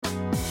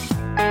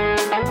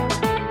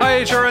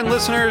HRN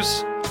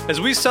listeners.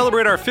 As we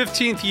celebrate our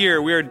 15th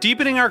year, we are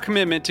deepening our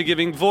commitment to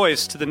giving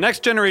voice to the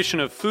next generation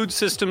of food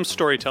systems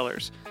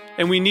storytellers,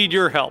 and we need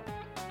your help.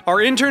 Our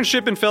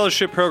internship and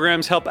fellowship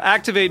programs help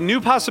activate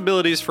new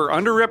possibilities for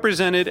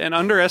underrepresented and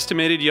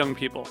underestimated young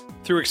people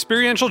through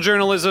experiential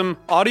journalism,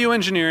 audio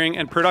engineering,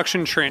 and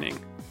production training.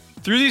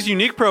 Through these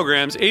unique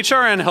programs,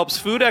 HRN helps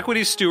food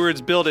equity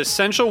stewards build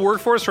essential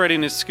workforce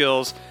readiness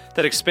skills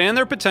that expand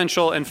their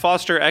potential and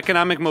foster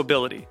economic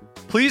mobility.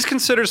 Please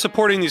consider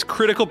supporting these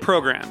critical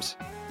programs.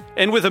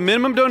 And with a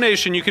minimum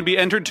donation, you can be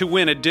entered to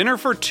win a dinner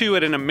for two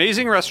at an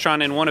amazing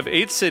restaurant in one of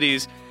 8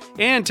 cities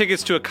and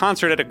tickets to a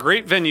concert at a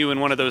great venue in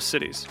one of those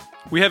cities.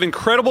 We have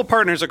incredible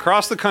partners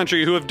across the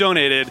country who have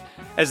donated,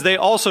 as they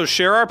also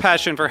share our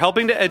passion for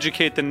helping to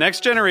educate the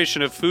next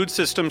generation of food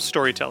systems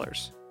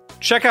storytellers.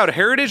 Check out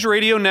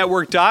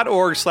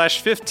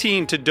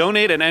heritageradionetwork.org/15 to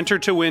donate and enter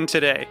to win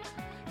today.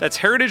 That's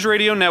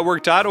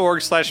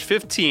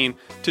heritageradionetwork.org/15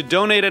 to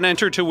donate and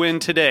enter to win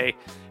today.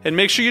 And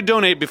make sure you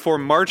donate before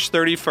March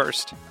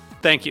 31st.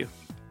 Thank you.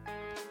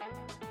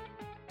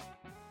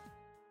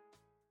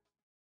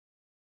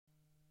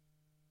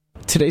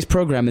 Today's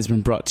program has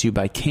been brought to you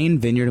by Kane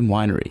Vineyard and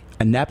Winery,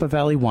 a Napa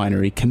Valley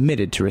winery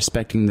committed to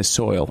respecting the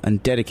soil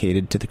and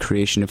dedicated to the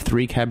creation of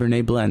 3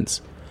 Cabernet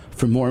blends.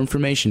 For more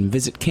information,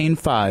 visit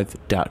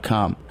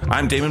Kane5.com.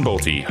 I'm Damon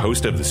Bolte,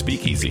 host of The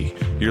Speakeasy.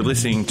 You're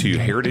listening to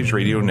Heritage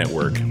Radio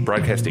Network,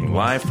 broadcasting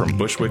live from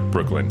Bushwick,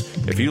 Brooklyn.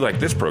 If you like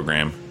this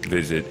program,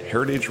 visit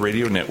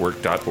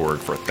heritageradionetwork.org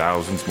for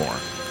thousands more.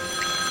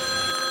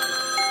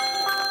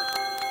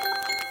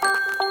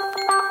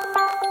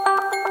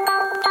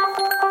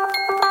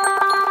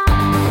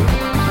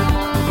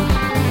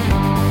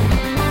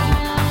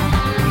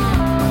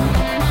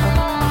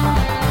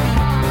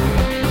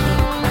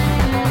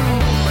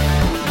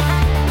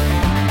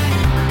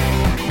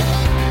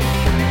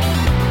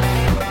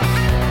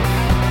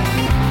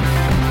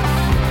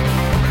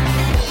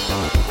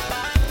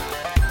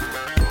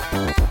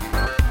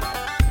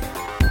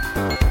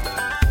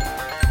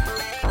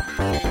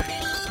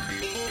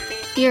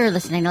 You're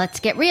listening to Let's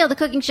Get Real, the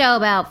cooking show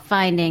about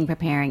finding,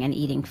 preparing, and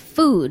eating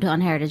food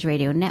on Heritage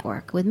Radio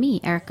Network with me,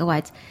 Erica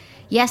Weitz.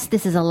 Yes,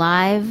 this is a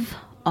live,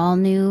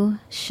 all-new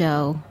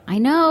show. I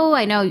know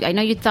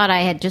you thought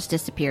I had just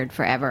disappeared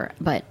forever,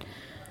 but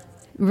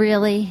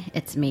really,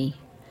 it's me.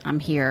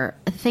 I'm here.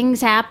 Things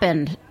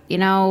happened. You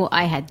know,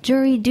 I had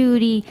jury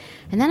duty,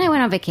 and then I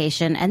went on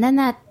vacation, and then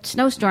that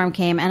snowstorm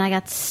came, and I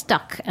got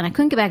stuck, and I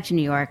couldn't get back to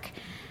New York.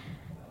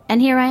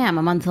 And here I am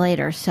a month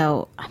later,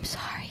 so I'm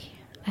sorry.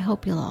 I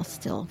hope you'll all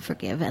still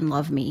forgive and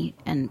love me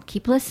and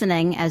keep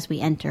listening as we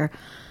enter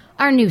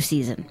our new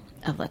season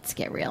of Let's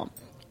Get Real.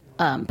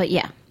 But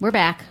yeah, we're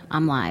back.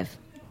 I'm live.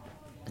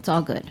 It's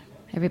all good.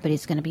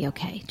 Everybody's going to be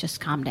okay.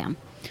 Just calm down.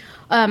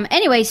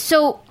 Anyway,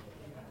 so,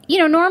 you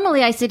know,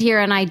 normally I sit here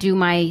and I do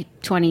my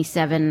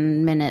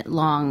 27-minute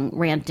long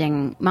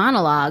ranting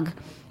monologue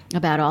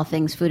about all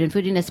things food and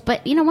foodiness.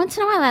 But, you know, once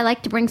in a while I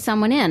like to bring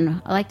someone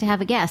in. I like to have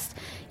a guest.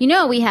 You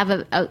know, we have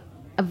a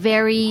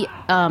very...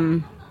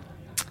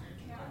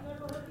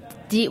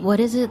 what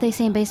is it they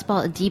say in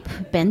baseball? A deep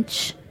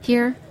bench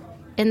here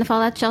in the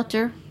Fallout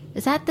Shelter.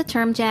 Is that the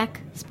term,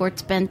 Jack?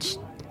 Sports bench?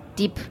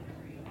 Deep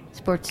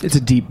sports? It's a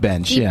deep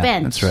bench. Deep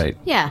bench. That's right.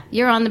 Yeah,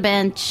 you're on the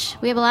bench.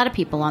 We have a lot of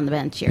people on the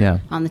bench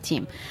here on the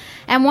team.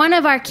 And one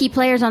of our key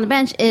players on the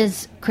bench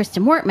is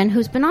Kristen Wortman,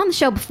 who's been on the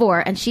show before,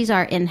 and she's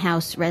our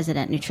in-house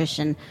resident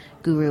nutrition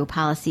guru,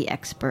 policy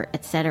expert,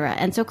 etc.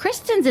 And so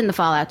Kristen's in the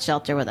Fallout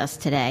Shelter with us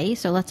today.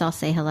 So let's all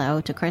say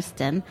hello to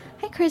Kristen.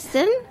 Hi,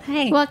 Kristen.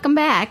 Hi. Welcome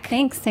back.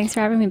 Thanks for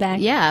having me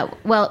back. Yeah.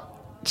 Well,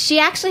 she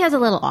actually has a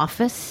little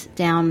office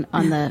down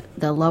on the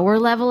lower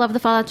level of the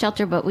Fallout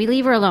Shelter, but we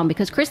leave her alone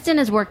because Kristen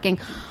is working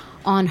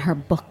on her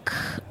book,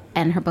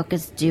 and her book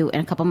is due in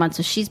a couple months.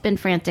 So she's been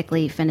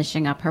frantically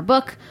finishing up her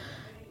book,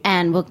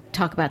 and we'll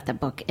talk about the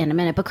book in a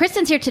minute. But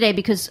Kristen's here today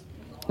because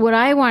what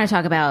I want to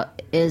talk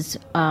about is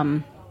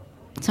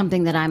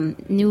something that I'm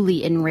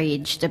newly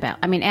enraged about.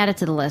 I mean, add it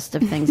to the list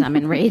of things I'm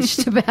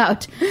enraged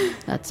about.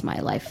 That's my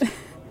life.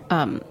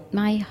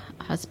 My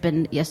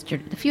husband a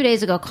few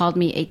days ago, called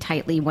me a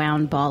tightly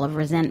wound ball of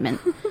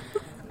resentment.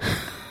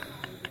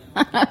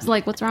 I was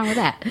like, what's wrong with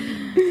that?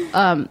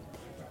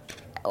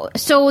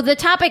 So the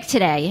topic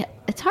today,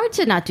 it's hard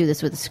to not do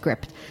this with a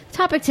script. The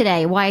topic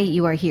today, why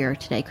you are here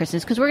today, Kristen,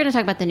 is because we're going to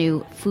talk about the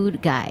new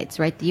food guides,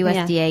 right? The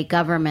USDA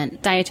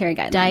government dietary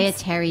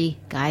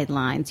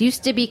guidelines.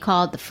 Used to be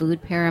called the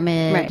food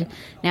pyramid. Right.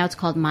 Now it's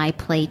called My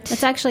Plate.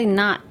 It's actually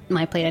not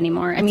My Plate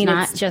anymore.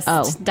 It's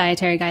just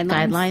dietary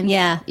guidelines.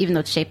 Yeah. Even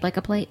though it's shaped like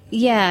a plate?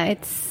 Yeah,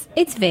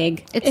 it's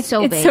vague. It's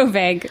so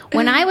vague.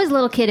 When I was a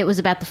little kid, it was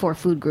about the 4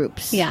 food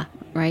groups. Yeah.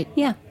 Right?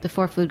 Yeah. The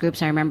 4 food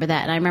groups, I remember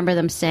that. And I remember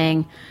them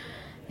saying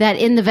that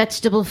in the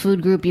vegetable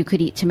food group, you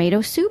could eat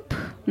tomato soup.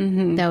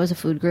 Mm-hmm. That was a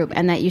food group.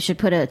 And that you should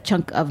put a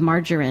chunk of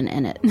margarine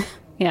in it.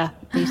 Yeah.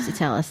 They used to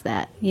tell us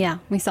that. Yeah.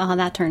 We saw how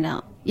that turned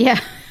out. Yeah.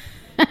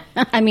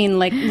 I mean,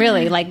 like,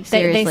 really, like,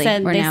 they Seriously,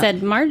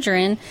 said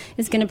margarine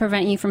is going to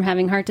prevent you from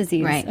having heart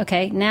disease. Right.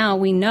 Okay. Now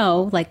we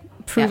know, like,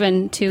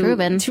 proven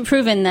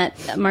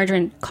that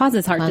margarine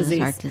causes heart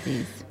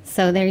disease.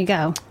 So there you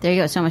go. There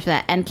you go. So much for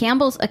that. And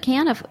Campbell's, a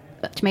can of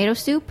tomato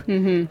soup.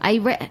 Mm-hmm.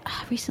 I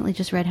recently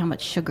just read how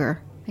much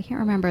sugar. I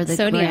can't remember the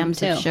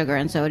grams of sugar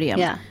and sodium.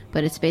 Yeah.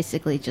 But it's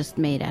basically just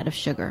made out of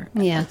sugar.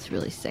 Yeah. It's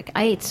really sick.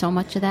 I ate so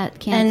much of that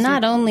can. And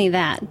not only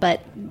that,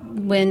 but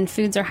when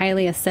foods are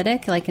highly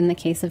acidic, like in the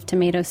case of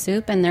tomato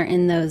soup, and they're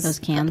in those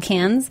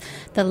cans,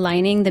 the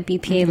lining, the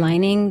BPA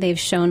lining, they've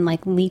shown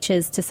like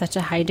leaches to such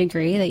a high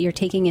degree that you're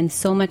taking in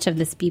so much of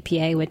this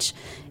BPA, which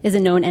is a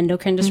known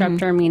endocrine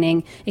disruptor,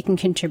 meaning it can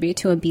contribute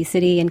to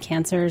obesity and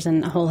cancers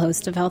and a whole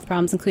host of health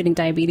problems, including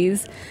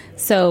diabetes.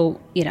 So,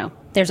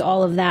 there's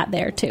all of that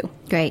there too.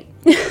 Great.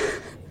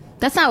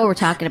 That's not what we're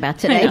talking about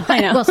today.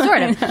 I know. Well,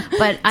 sort of.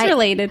 But it's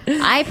related.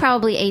 I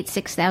probably ate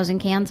 6,000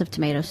 cans of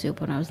tomato soup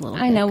when I was a little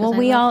kid. I know. Well,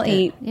 we all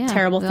ate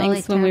terrible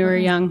things when we were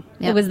young.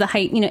 Yep. It was the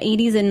height,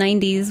 80s and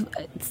 90s,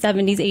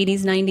 70s,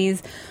 80s,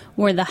 90s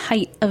were the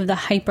height of the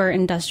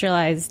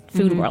hyper-industrialized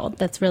food world.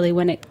 That's really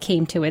when it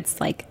came to its,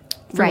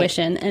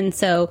 fruition. Right. And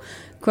so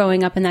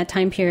growing up in that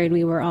time period,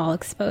 we were all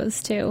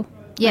exposed to.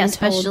 Yeah,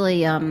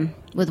 especially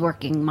with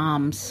working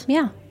moms.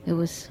 Yeah. It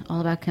was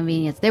all about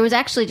convenience. There was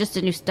actually just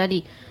a new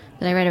study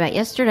that I read about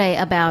yesterday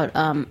about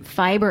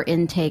fiber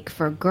intake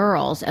for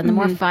girls. And the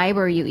more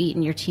fiber you eat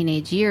in your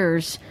teenage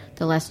years,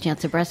 the less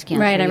chance of breast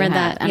cancer. Right, I read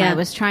that. And I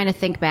was trying to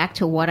think back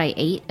to what I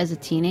ate as a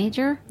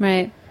teenager.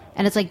 Right.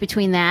 And it's like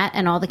between that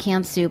and all the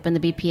canned soup and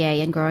the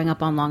BPA and growing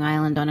up on Long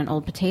Island on an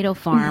old potato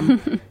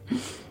farm,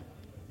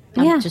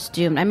 I'm just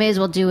doomed. I may as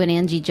well do an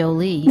Angie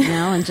Jolie,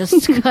 and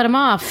just cut them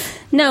off.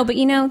 No, but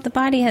the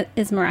body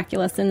is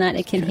miraculous in that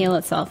it can heal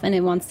itself and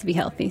it wants to be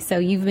healthy. So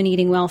you've been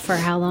eating well for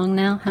how long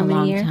now? How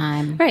many years? A long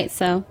time. Right,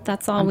 so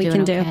that's all we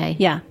can do. Okay.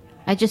 Yeah.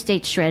 I just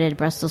ate shredded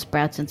Brussels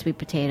sprouts and sweet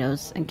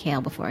potatoes and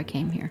kale before I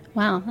came here.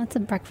 Wow, that's a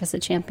breakfast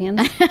of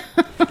champions.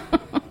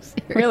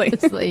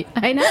 Really?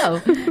 I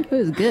know. It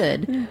was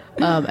good.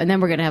 And then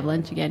we're going to have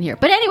lunch again here.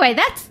 But anyway,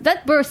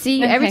 we're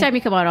seeing every time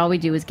you come on, all we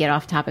do is get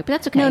off topic. But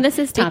that's okay. No, this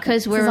is topic.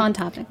 Because this is on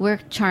topic. We're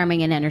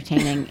charming and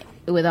entertaining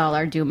with all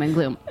our doom and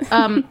gloom.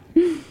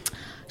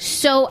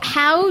 So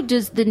how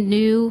does the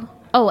new...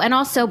 Oh, and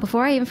also,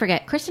 before I even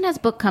forget, Kristen has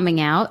a book coming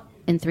out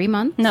in 3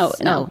 months? No.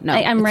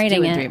 I'm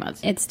writing it. In 3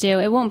 months. It's due.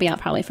 It won't be out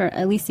probably for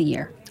at least a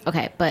year.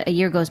 Okay, but a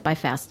year goes by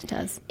fast. It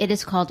does. It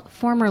is called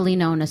Formerly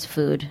Known as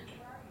Food.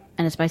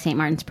 And it's by St.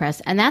 Martin's Press.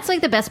 And that's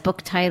the best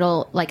book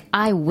title.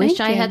 I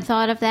wish I had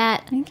thought of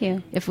that. Thank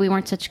you. If we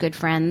weren't such good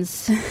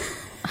friends.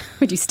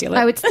 Would you steal it?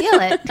 I would steal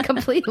it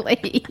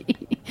completely.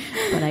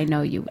 But I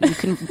know you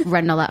can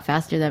run a lot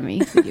faster than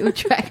me. So you would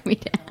track me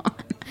down.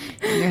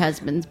 And your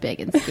husband's big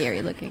and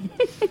scary looking.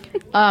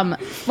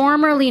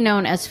 Formerly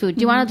Known as Food.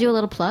 Do you want to do a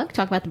little plug?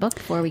 Talk about the book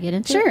before we get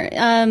into it?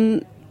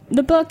 Sure.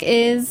 The book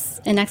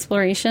is an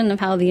exploration of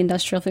how the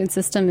industrial food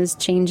system is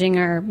changing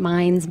our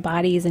minds,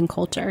 bodies, and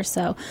culture.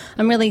 So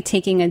I'm really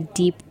taking a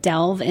deep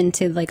delve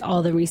into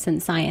all the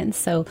recent science.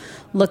 So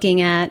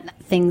looking at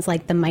things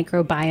like the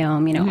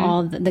microbiome,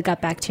 all the gut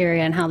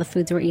bacteria and how the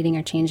foods we're eating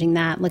are changing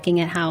that. Looking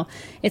at how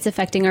it's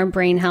affecting our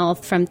brain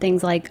health from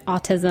things like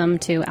autism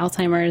to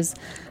Alzheimer's.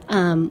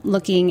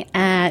 Looking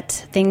at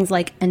things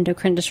like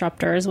endocrine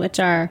disruptors,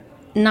 which are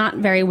not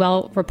very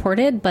well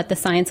reported, but the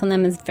science on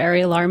them is very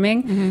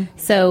alarming.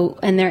 So,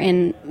 and they're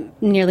in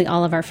nearly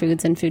all of our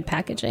foods and food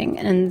packaging,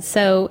 and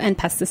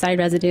pesticide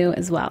residue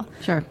as well.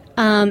 Sure.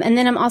 And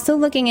then I'm also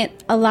looking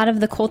at a lot of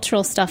the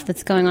cultural stuff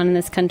that's going on in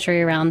this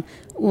country around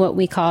what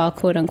we call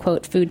quote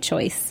unquote food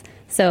choice.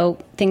 So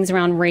things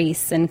around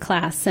race and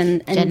class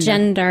and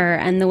gender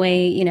and the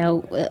way,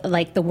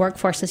 the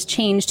workforce has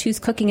changed, who's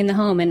cooking in the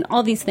home and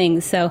all these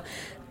things. So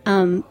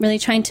really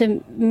trying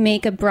to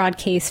make a broad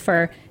case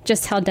for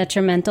just how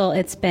detrimental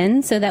it's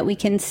been so that we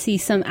can see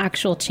some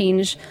actual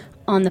change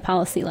on the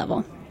policy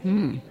level.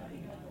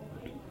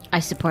 I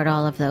support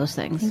all of those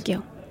things. Thank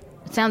you.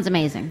 It sounds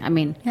amazing. I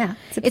mean,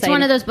 it's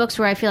one of those books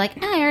where I feel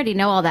like, I already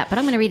know all that, but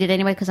I'm going to read it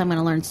anyway because I'm going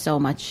to learn so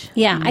much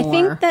more. I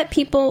think that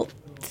people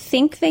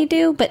think they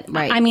do, but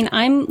right. I mean,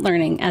 I'm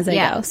learning as I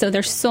go. So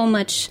there's so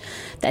much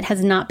that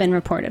has not been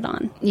reported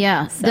on.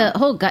 Yeah. So. The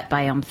whole gut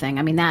biome thing.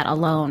 I mean, that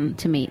alone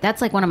to me,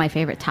 that's one of my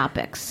favorite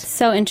topics.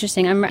 So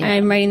interesting. I'm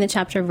writing the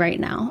chapter right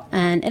now,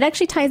 and it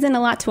actually ties in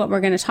a lot to what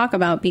we're going to talk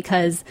about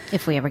because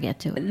if we ever get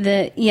to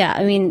it,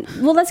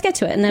 let's get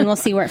to it and then we'll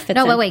see where it fits.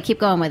 No, wait, keep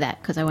going with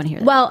that because I want to hear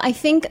that. Well, I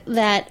think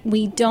that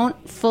we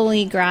don't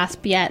fully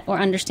grasp yet or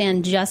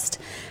understand just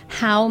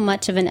how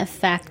much of an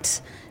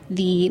effect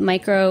they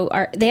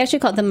actually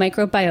call it the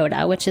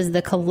microbiota, which is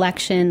the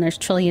collection. There's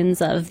trillions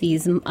of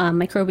these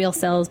microbial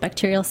cells,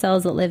 bacterial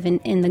cells that live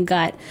in the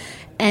gut.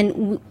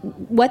 And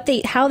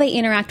how they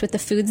interact with the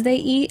foods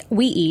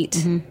we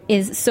eat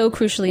is so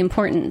crucially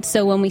important.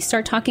 So when we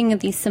start talking of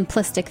these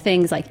simplistic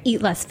things like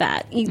eat less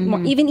fat, eat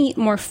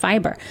more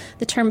fiber,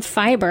 the term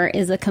fiber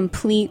is a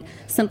complete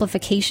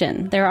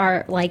simplification. There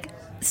are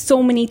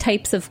so many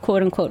types of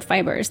quote unquote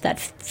fibers that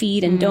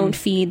feed and don't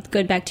feed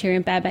good bacteria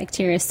and bad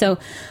bacteria. So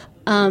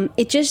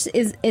It just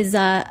is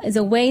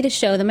a way to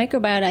show, the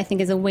microbiota, I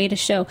think, is a way to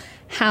show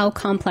how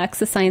complex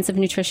the science of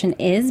nutrition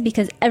is,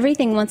 because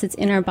everything, once it's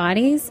in our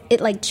bodies, it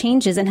like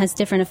changes and has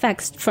different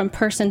effects from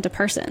person to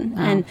person.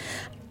 Wow. And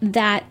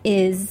that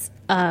is,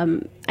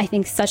 I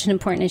think, such an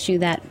important issue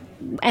that,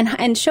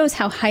 and shows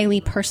how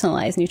highly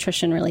personalized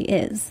nutrition really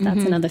is.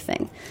 That's another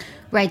thing.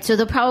 Right, so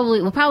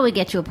we'll probably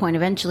get to a point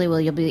eventually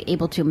where you'll be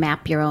able to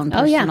map your own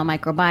personal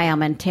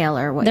microbiome and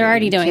tailor what they're you're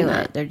already eating doing to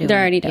that. it. They're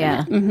already doing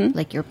that. Mm-hmm.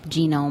 Like your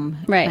genome,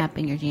 Right.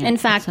 mapping your genome. In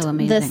fact, That's so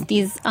amazing.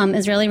 these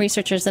Israeli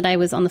researchers that I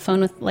was on the phone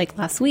with like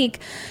last week,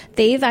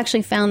 they've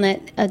actually found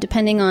that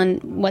depending on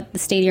what the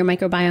state of your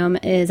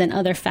microbiome is and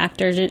other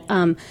factors,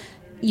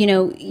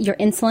 your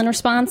insulin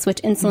response, which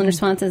insulin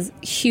response is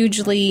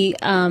hugely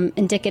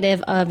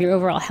indicative of your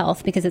overall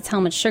health because it's how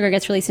much sugar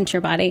gets released into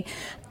your body.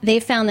 They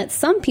found that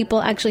some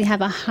people actually have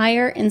a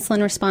higher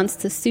insulin response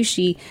to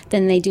sushi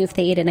than they do if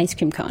they ate an ice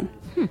cream cone.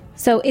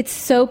 So it's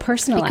so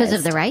personalized. Because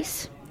of the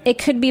rice? It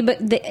could be,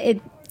 but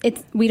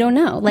we don't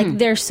know. Like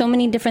there's so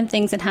many different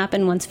things that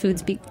happen once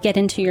foods get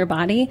into your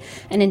body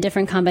and in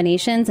different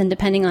combinations, and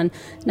depending on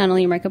not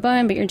only your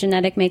microbiome but your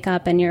genetic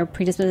makeup and your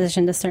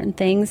predisposition to certain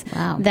things.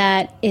 Wow.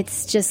 That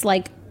it's just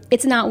like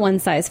it's not one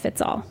size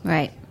fits all.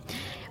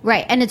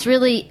 Right, and it's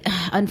really,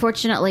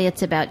 unfortunately,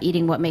 it's about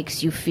eating what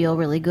makes you feel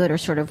really good, or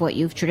sort of what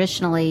you've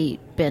traditionally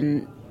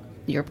been,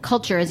 your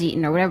culture has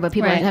eaten or whatever, but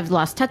people Right. have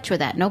lost touch with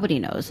that. Nobody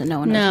knows, and no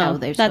one knows how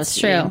they're that's supposed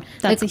to true.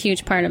 eat. That's Like, a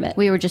huge part of it.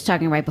 we were just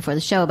talking right before the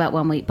show about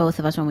when we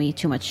eat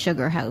too much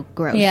sugar, how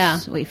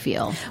gross we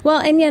feel. Well,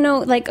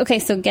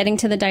 and so getting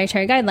to the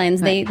dietary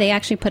guidelines, they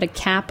actually put a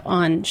cap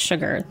on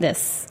sugar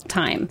this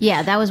time.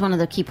 Yeah, that was one of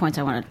the key points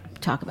I wanted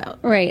to talk about.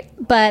 Right.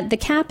 But the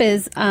cap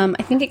is,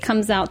 I think it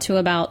comes out to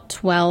about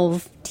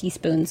 12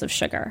 teaspoons of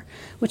sugar,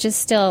 which is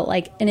still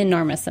like an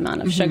enormous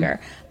amount of sugar.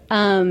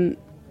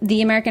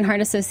 The American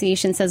Heart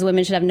Association says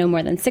women should have no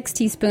more than 6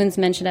 teaspoons,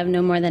 men should have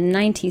no more than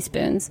 9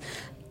 teaspoons.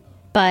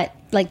 But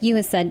like you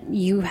had said,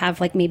 you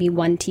have like maybe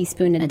 1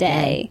 teaspoon a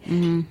day.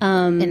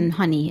 And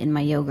honey in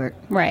my yogurt.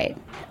 Right.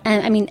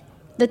 And I mean,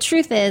 the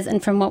truth is,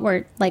 and from what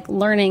we're like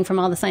learning from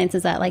all the science,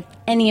 is that like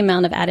any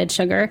amount of added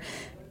sugar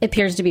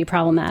appears to be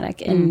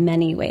problematic in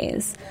many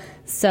ways.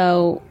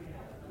 So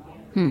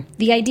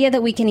the idea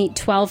that we can eat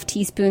 12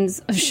 teaspoons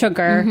of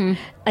sugar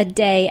a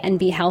day and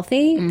be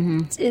healthy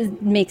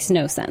makes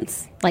no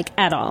sense, like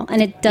at all.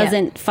 And it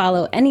doesn't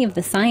follow any of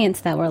the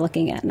science that we're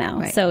looking at now.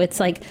 Right. So it's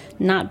like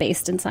not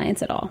based in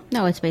science at all.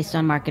 No, it's based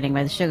on marketing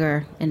by the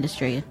sugar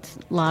industry. It's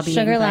lobbying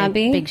Sugar by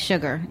lobby. big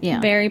sugar.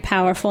 Yeah. Very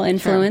powerful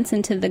influence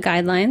into the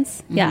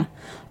guidelines. Yeah.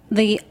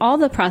 All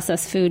the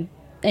processed food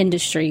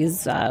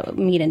industries,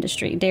 meat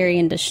industry, dairy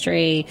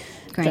industry,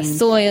 Grains,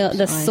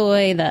 the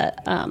soy,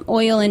 the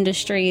oil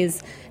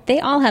industries,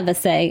 they all have a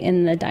say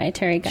in the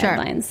dietary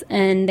guidelines,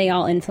 and they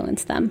all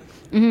influence them.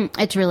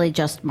 It's really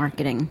just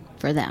marketing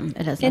for them.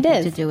 It has It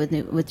nothing is. to do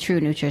with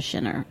true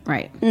nutrition or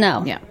right.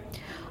 No. Yeah.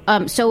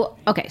 So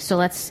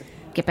let's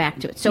get back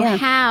to it. So Yeah.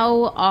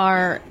 how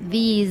are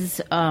these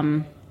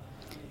the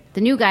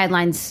new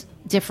guidelines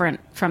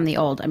different from the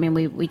old? I mean,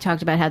 we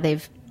talked about how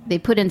they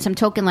put in some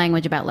token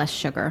language about less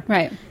sugar,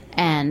 Right.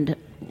 And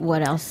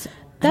what else?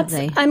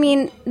 I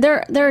mean,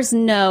 there's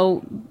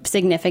no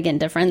significant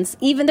difference.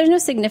 There's no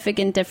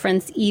significant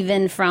difference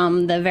even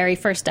from the very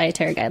first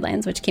dietary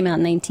guidelines, which came out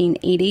in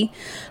 1980.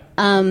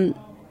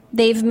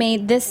 They've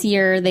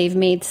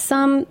made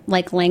some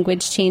like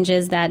language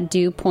changes that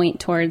do point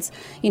towards,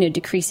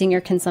 decreasing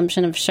your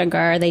consumption of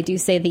sugar. They do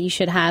say that you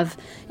should have,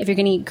 if you're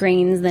going to eat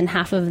grains, then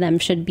half of them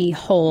should be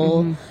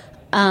whole.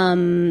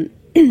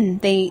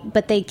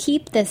 They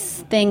keep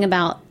this thing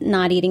about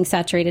not eating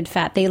saturated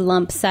fat. They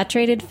lump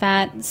saturated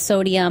fat,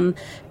 sodium,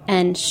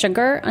 and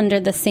sugar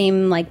under the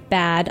same like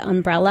bad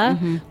umbrella,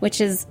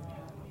 which is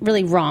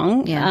really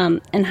wrong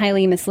and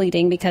highly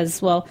misleading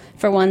because, well,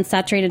 for one,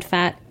 saturated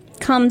fat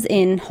comes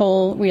in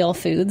whole, real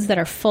foods that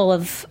are full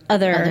of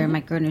other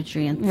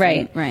micronutrients.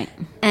 Right.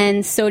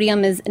 And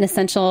sodium is an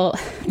essential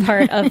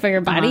part of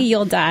your body.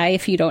 You'll die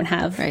if you don't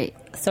have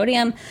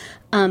sodium.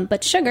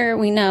 But sugar,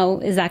 we know,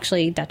 is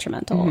actually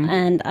detrimental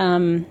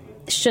and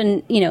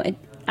shouldn't,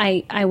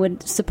 I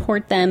would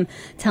support them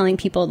telling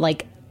people,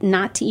 like,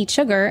 not to eat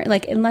sugar,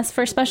 like, unless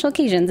for special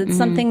occasions. It's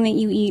something that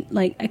you eat,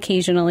 like,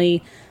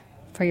 occasionally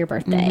for your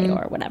birthday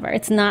or whatever.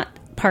 It's not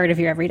part of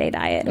your everyday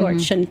diet, or it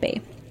shouldn't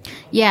be.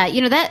 Yeah,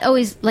 that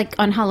always, like,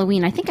 on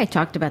Halloween, I think I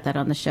talked about that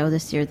on the show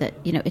this year, that,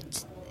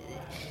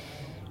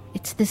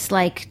 it's this,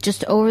 like,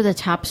 just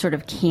over-the-top sort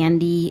of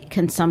candy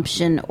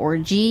consumption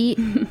orgy,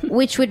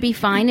 which would be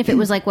fine if it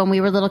was, like, when we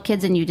were little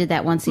kids and you did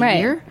that once a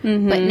year.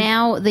 But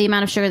now the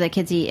amount of sugar that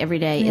kids eat every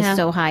day is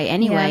so high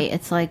anyway.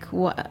 It's like,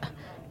 what?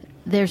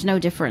 There's no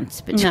difference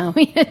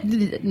between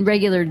a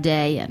regular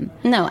day and...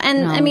 No,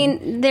 and I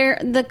mean,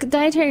 the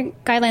dietary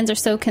guidelines are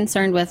so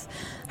concerned with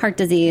heart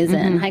disease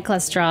and high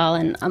cholesterol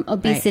and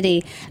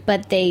obesity,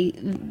 but they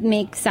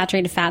make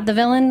saturated fat the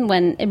villain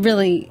when it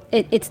really...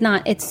 It's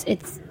not... It's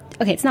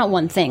okay, it's not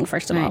one thing,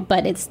 first of all,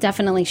 but it's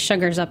definitely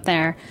sugars up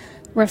there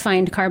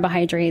refined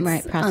carbohydrates,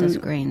 Right,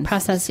 processed grains,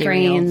 processed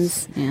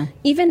cereals. grains, Yeah.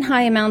 even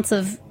high amounts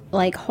of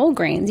like whole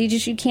grains.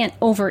 You can't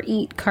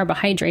overeat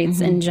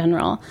carbohydrates in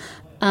general.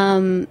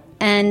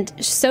 And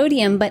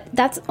sodium, but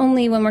that's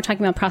only when we're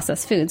talking about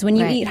processed foods. When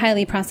you Right. eat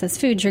highly processed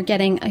foods, you're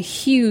getting a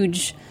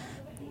huge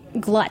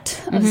glut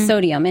of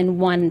sodium in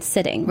one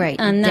sitting. Right.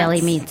 And Deli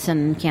that's- meats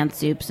and canned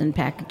soups and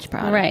packaged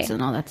products Right.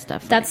 and all that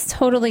stuff. That's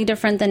totally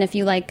different than if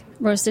you like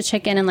roast a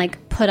chicken and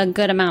like put a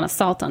good amount of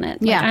salt on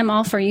it. Like, Yeah. I'm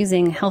all for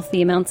using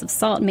healthy amounts of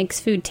salt. It makes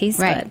food taste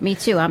right. good. Me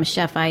too. I'm a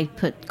chef. I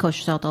put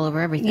kosher salt all over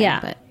everything.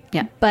 Yeah. But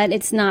yeah. But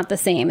it's not the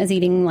same as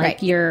eating like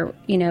Right. your,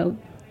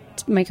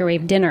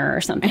 microwave dinner or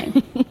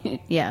something.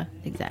 Yeah,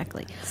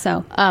 exactly.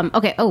 So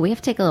Okay. Oh, we have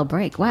to take a little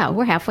break. Wow,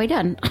 we're halfway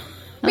done.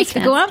 We That's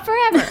could go on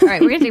forever. All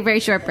right, we're going to take a very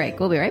short break.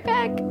 We'll be right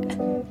back.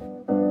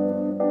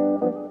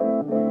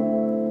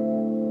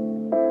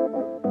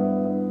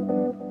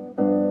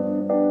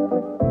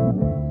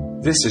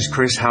 This is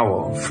Chris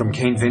Howell from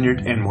Cane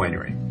Vineyard and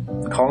Winery,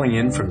 calling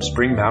in from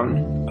Spring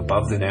Mountain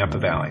above the Napa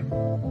Valley.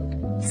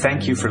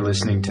 Thank you for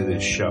listening to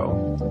this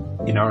show.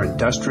 In our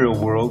industrial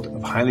world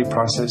of highly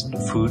processed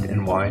food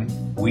and wine,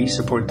 we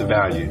support the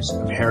values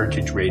of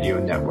Heritage Radio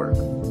Network.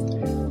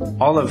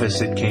 All of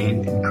us at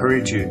Cane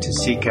encourage you to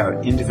seek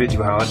out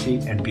individuality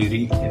and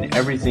beauty in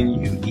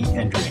everything you eat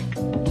and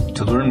drink.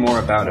 To learn more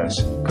about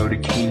us, go to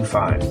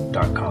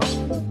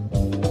cane5.com.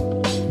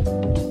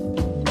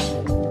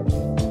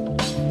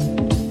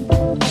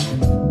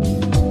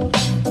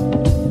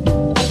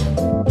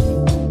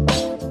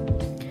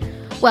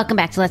 Welcome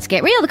back to Let's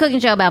Get Real, the cooking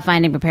show about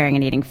finding, preparing,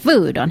 and eating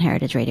food on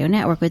Heritage Radio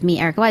Network with me,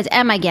 Erica Wise,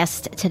 and my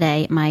guest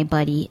today, my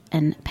buddy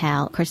and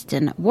pal,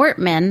 Kristen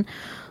Wortman,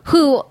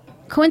 who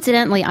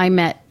coincidentally I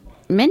met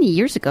many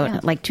years ago,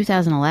 like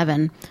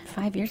 2011.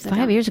 5 years ago.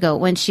 5 years ago,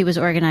 when she was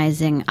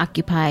organizing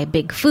Occupy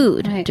Big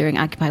Food Right. during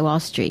Occupy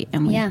Wall Street.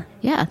 And we, Yeah.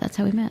 that's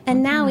how we met.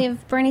 And now we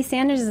have Bernie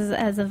Sanders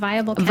as a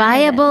viable candidate.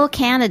 Viable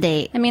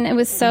candidate. I mean, it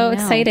was so I know.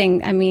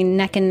 exciting. I mean,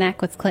 neck and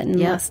neck with Clinton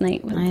Yep. last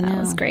night. I That know.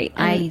 was great.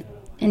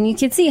 And you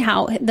could see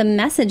how the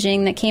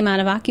messaging that came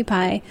out of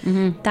Occupy,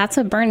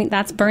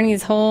 that's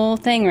Bernie's whole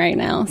thing right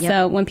now. Yep.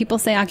 So when people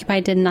say Occupy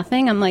did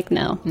nothing, I'm like,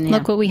 no. Yeah.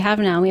 Look what we have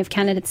now. We have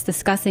candidates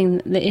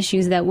discussing the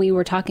issues that we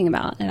were talking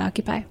about at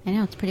Occupy. I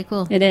know, it's pretty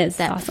cool. It is.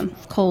 That Awesome.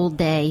 cold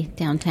day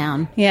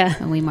downtown. Yeah.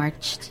 When we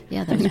marched.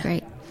 Yeah, that was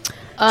great.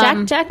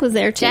 Jack was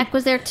there too. Jack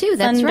was there too.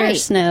 That's thunder right.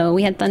 snow.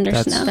 We had thunder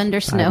That's- snow.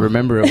 Thunder snow. I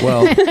remember it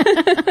well.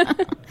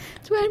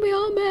 That's when we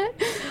all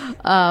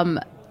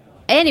met.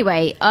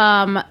 Anyway,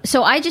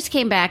 so I just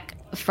came back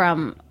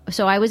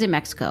so I was in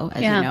Mexico,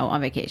 as you know, on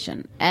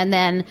vacation. And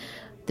then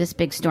this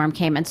big storm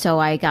came, and so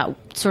I got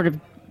sort of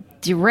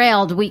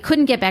derailed. We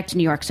couldn't get back to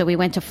New York, so we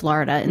went to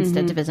Florida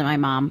instead to visit my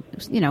mom.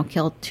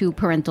 Killed two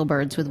parental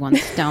birds with one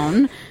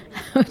stone,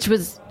 which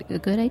was a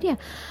good idea.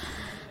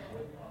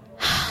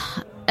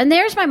 And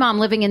there's my mom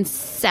living in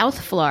South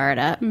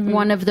Florida,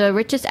 one of the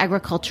richest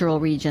agricultural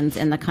regions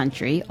in the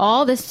country.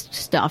 All this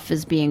stuff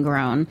is being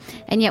grown,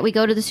 and yet we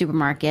go to the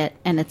supermarket,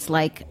 and it's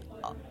like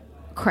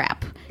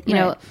crap. You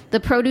know, the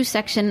produce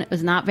section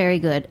was not very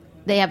good.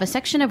 They have a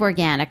section of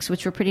organics,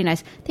 which were pretty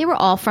nice. They were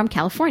all from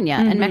California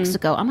and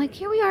Mexico. I'm like,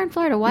 here we are in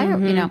Florida. Why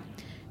are,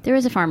 there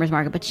is a farmer's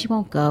market, but she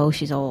won't go.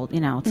 She's old.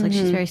 It's like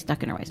she's very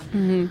stuck in her ways.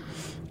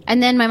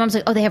 And then my mom's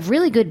like, oh, they have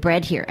really good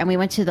bread here. And we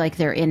went to like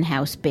their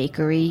in-house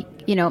bakery,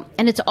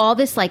 and it's all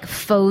this like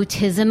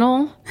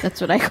faux-tisanal. That's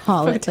what I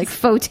call it. Like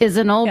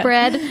faux-tisanal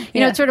bread.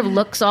 It sort of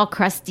looks all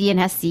crusty and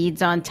has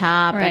seeds on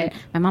top. Right.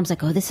 And my mom's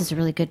like, oh, this is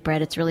really good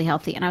bread. It's really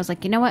healthy. And I was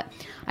like, you know what?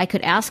 I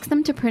could ask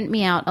them to print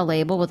me out a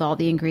label with all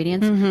the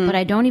ingredients, but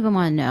I don't even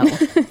want to know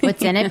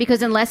what's in it,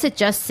 because unless it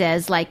just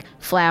says like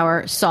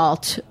flour,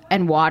 salt,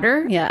 and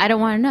water, I don't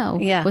want to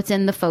know what's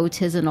in the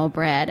faux-tisanal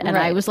bread. And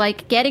I was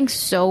like getting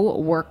so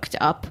worked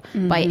up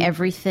by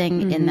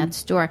everything in that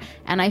store.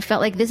 And I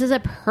felt like this is a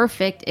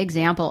perfect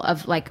example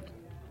of like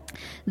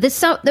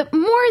the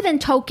more than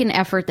token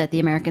effort that the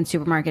American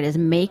supermarket is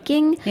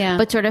making,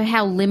 but sort of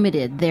how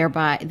limited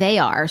they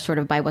are sort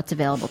of by what's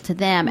available to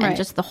them, and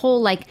just the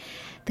whole like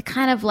the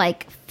kind of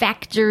like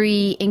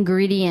factory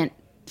ingredient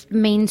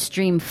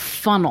mainstream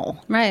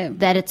funnel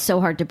that it's so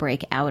hard to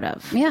break out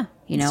of. Yeah.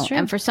 It's true.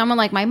 And for someone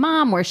like my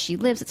mom, where she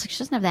lives, it's like she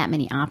doesn't have that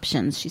many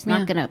options. She's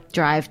not going to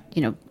drive,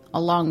 a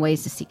long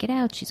ways to seek it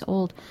out. She's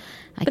old.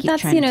 But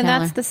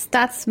that's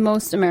that's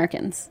most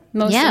Americans.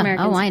 Most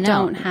Americans I know.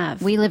 don't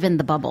have. We live in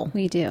the bubble.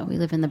 We do. We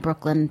live in the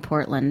Brooklyn,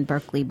 Portland,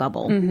 Berkeley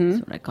bubble. That's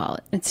what I call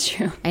it. It's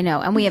true. I know.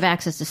 And we have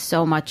access to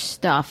so much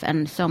stuff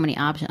and so many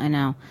options. I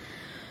know.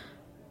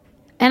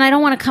 And I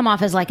don't want to come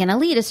off as like an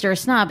elitist or a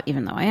snob,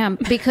 even though I am,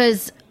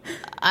 because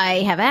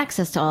I have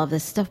access to all of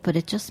this stuff, but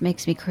it just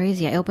makes me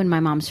crazy. I opened my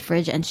mom's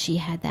fridge and she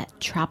had that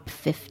Trop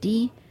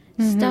 50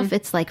 stuff.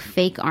 It's like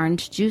fake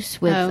orange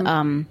juice with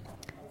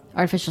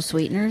artificial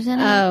sweeteners in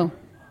it. Oh.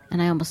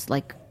 And I almost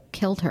like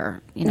killed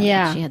her. She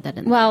had that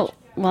in the Well,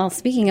 well,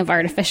 speaking of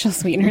artificial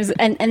sweeteners,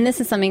 and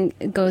this is something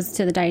that goes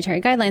to the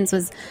dietary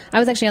guidelines, I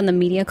was actually on the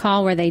media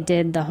call where they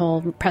did the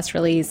whole press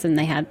release and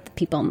they had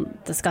people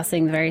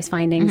discussing the various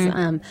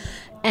findings.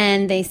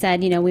 And they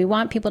said, we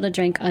want people to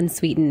drink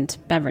unsweetened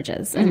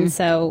beverages. And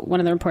so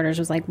one of the reporters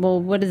was like,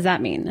 well, what does that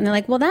mean? And they're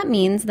like, well, that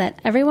means that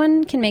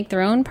everyone can make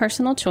their own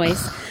personal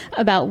choice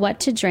about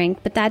what to drink,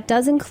 but that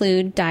does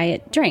include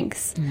diet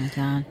drinks. Oh, my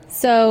God.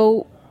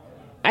 So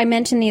I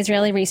mentioned the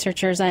Israeli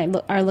researchers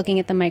are looking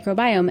at the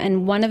microbiome,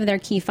 and one of their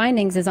key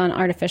findings is on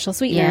artificial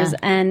sweeteners. Yeah.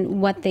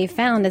 And what they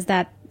found is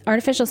that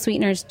artificial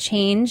sweeteners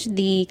change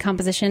the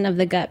composition of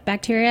the gut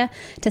bacteria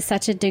to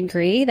such a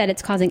degree that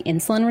it's causing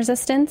insulin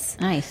resistance.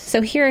 Nice.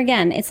 So here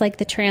again, it's like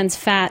the trans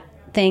fat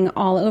thing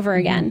all over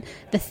again.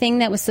 The thing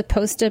that was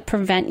supposed to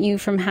prevent you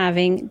from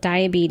having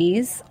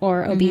diabetes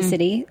or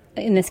obesity,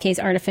 in this case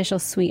artificial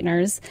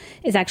sweeteners,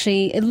 is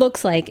actually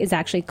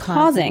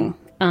causing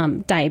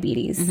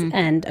diabetes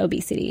and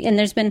obesity. And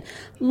there's been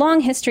long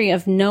history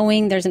of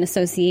knowing there's an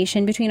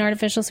association between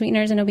artificial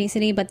sweeteners and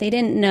obesity, but they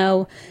didn't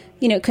know,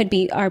 it could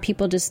be, are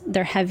people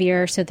they're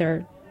heavier, so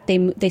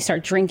they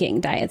start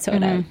drinking diet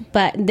soda.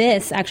 But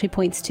this actually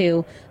points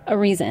to a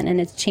reason, and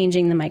it's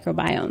changing the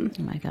microbiome.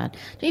 Oh my God.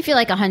 Do you feel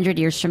like 100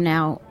 years from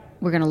now,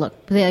 we're going to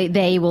look,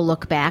 they will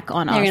look back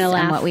on us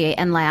and what we ate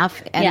and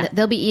laugh, and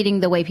they'll be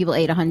eating the way people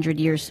ate 100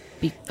 years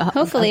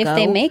hopefully ago. If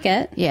they make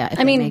it. Yeah.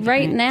 I mean,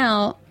 right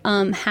now,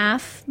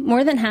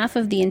 more than half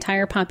of the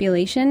entire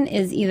population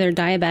is either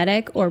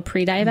diabetic or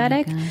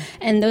pre-diabetic.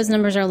 And those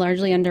numbers are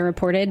largely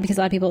underreported because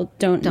a lot of people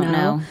don't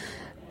know.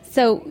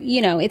 So,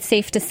 it's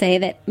safe to say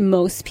that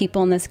most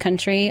people in this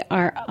country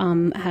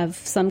have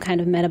some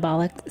kind of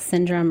metabolic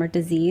syndrome or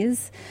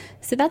disease.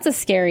 So that's a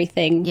scary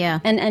thing. Yeah.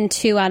 And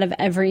 2 out of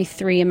every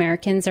 3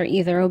 Americans are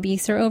either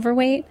obese or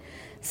overweight.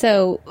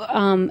 So,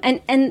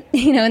 and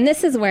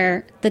this is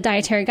where the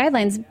dietary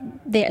guidelines,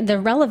 the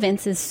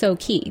relevance is so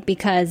key,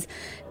 because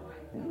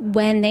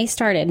when they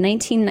started,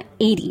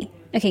 1980,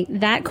 okay,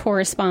 that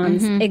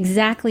corresponds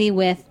exactly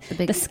with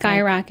the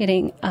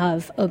skyrocketing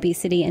of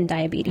obesity and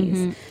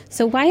diabetes.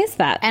 So why is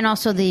that? And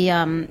also the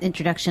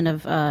introduction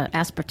of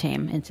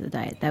aspartame into the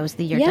diet. That was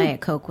the year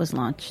Diet Coke was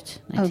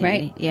launched. Oh,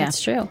 right. Yeah.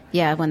 That's true.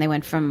 Yeah, when they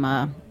went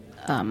from,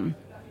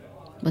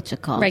 what's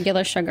it called?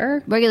 Regular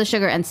sugar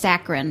and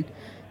saccharin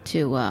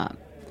to...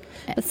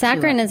 But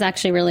saccharin is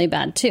actually really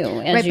bad too.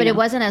 Right, but it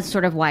wasn't as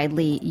sort of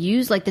widely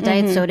used. Like the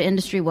diet soda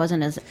industry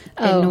wasn't as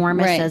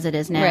enormous as it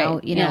is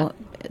now. Right.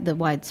 The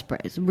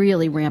widespread, it's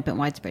really rampant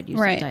widespread use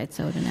of diet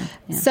soda now.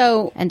 Yeah.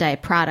 So, and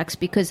diet products,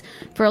 because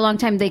for a long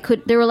time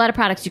there were a lot of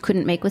products you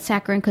couldn't make with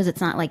saccharin because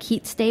it's not like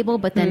heat stable.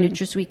 But then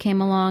NutraSweet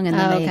came along, and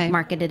then they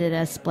marketed it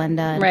as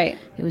Splenda. And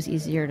it was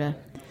easier to.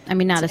 I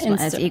mean, not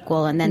as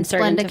equal. And then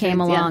Splenda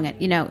came along,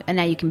 and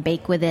now you can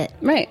bake with it.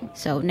 Right.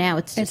 So now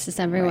it's just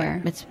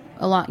everywhere. Right. It's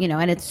a lot,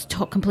 and it's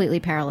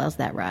completely parallels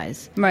that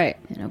rise. Right.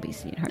 In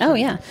obesity and heart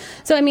disease. Yeah.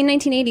 So,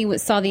 1980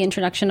 saw the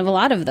introduction of a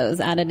lot of those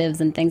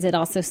additives and things. It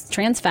also,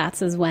 trans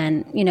fats is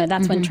when,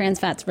 that's when trans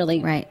fats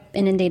really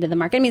inundated the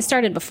market. I mean, it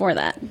started before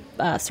that.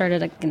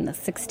 Started in the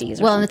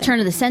 60s or in the turn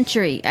of the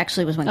century,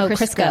 actually, was when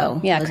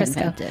Crisco was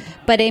invented.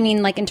 But,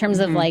 in terms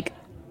of,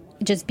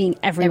 just being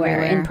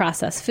everywhere in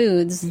processed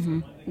foods,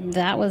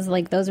 that was,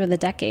 those were the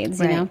decades,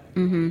 you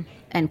know?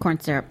 And corn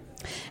syrup.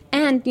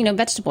 And,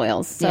 vegetable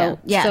oils.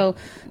 So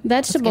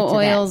vegetable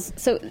oils.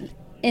 So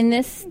in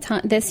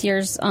this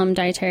year's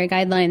dietary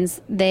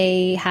guidelines,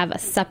 they have a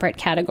separate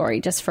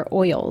category just for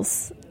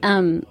oils,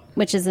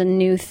 which is a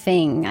new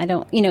thing.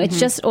 It's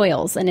just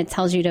oils, and it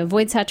tells you to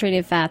avoid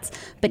saturated fats,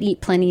 but eat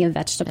plenty of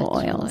vegetable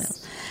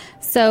oils.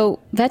 So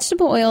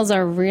vegetable oils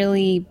are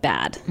really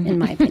bad, in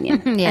my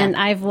opinion. And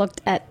I've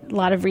looked at a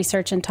lot of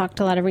research and talked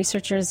to a lot of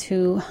researchers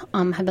who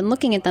have been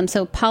looking at them.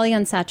 So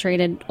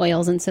polyunsaturated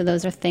oils, and so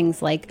those are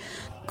things like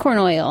corn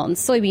oil and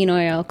soybean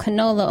oil,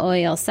 canola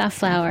oil,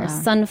 safflower,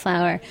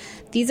 sunflower.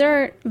 These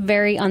are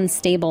very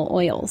unstable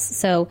oils.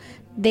 So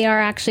they are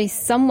actually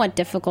somewhat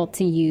difficult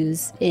to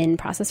use in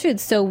processed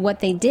foods. So what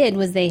they did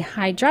was they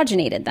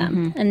hydrogenated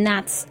them, and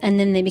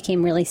then they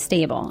became really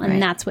stable,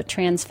 and that's what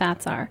trans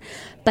fats are.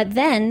 But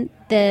then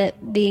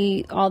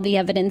all the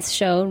evidence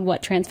showed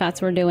what trans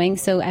fats were doing.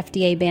 So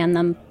FDA banned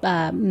them.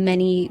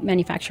 Many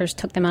manufacturers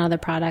took them out of their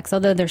products,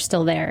 although they're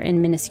still there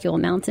in minuscule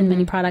amounts in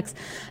many products.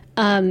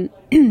 And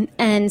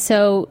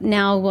so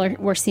now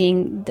we're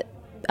seeing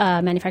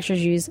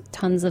manufacturers use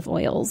tons of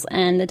oils,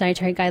 and the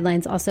dietary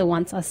guidelines also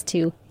wants us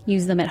to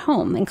use them at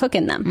home and cook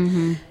in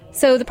them.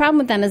 So the problem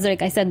with them is,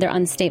 like I said, they're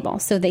unstable.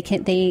 So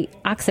they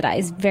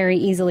oxidize very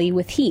easily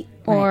with heat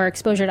or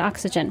exposure to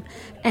oxygen.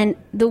 And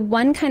the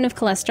one kind of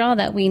cholesterol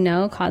that we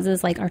know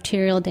causes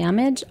arterial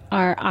damage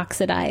are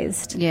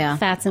oxidized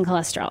fats and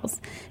cholesterols.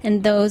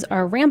 And those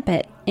are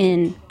rampant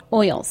in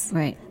oils.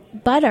 Right.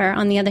 Butter,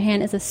 on the other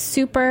hand, is a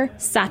super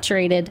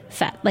saturated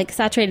fat.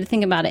 Saturated,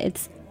 think about it,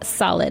 it's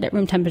solid at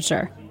room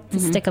temperature.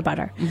 It's a stick of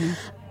butter.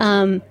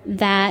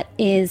 That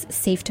is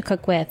safe to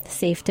cook with,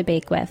 safe to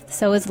bake with.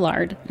 So is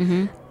lard.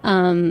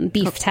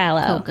 Beef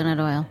tallow.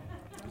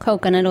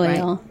 coconut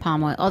oil. Right.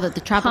 Palm oil. Although the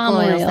tropical Palm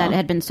oils oil. that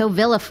had been so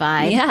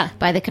vilified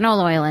by the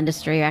canola oil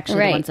industry are actually the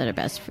Right. ones that are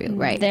best for you.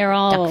 Right. They're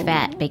all duck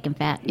fat, bacon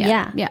fat.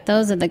 Yeah.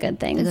 Those are the good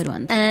things. The good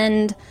ones.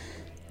 And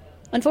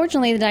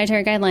unfortunately, the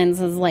dietary guidelines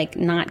is like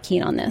not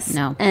keen on this.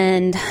 No.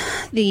 And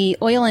the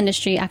oil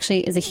industry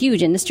actually is a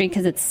huge industry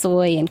because it's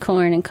soy and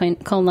corn and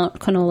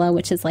canola,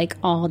 which is like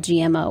all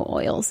GMO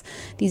oils.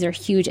 These are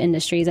huge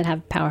industries that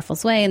have powerful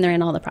sway, and they're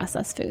in all the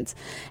processed foods.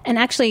 And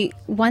actually,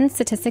 one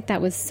statistic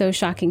that was so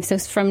shocking. So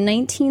from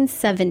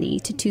 1970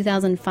 to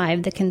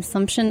 2005, the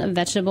consumption of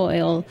vegetable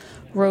oil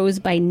rose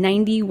by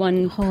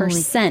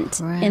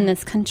 91% in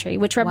this country,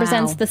 which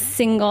represents the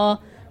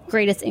single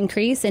greatest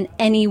increase in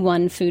any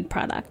one food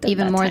product.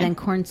 Even more than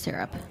corn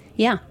syrup.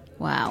 Yeah.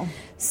 Wow.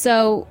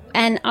 So,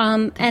 and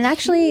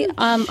actually,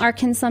 our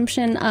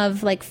consumption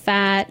of like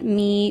fat,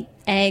 meat,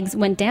 eggs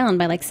went down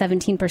by like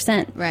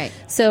 17%. Right.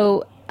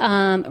 So,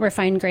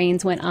 refined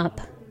grains went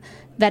up.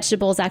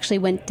 Vegetables actually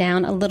went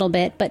down a little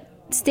bit, but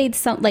stayed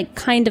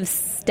kind of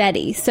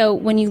steady. So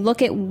when you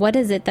look at what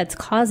is it that's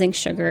causing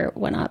sugar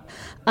went up.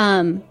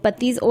 But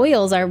these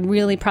oils are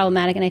really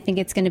problematic, and I think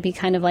it's going to be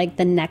kind of like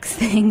the next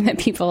thing that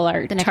people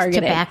are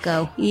targeting.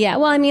 Tobacco. Yeah.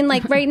 Well, I mean,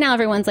 like right now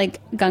everyone's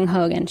like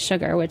gung-ho against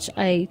sugar, which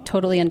I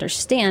totally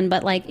understand,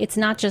 but like it's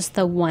not just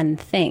the one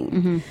thing.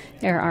 Mm-hmm.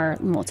 There are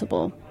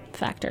multiple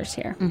factors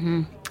here.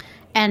 Mm-hmm.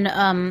 And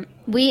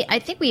I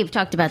think we've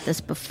talked about this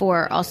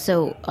before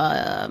also,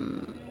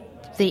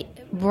 the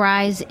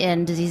rise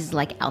in diseases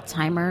like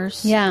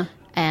Alzheimer's. Yeah.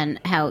 And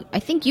how I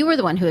think you were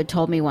the one who had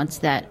told me once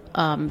that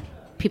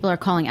people are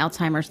calling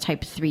Alzheimer's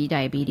type 3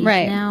 diabetes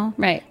now.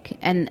 Right.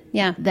 And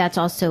that's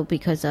also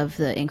because of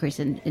the increase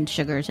in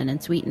sugars and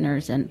in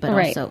sweeteners. But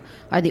also,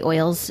 are the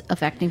oils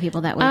affecting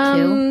people that way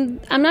too?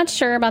 I'm not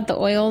sure about the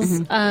oils.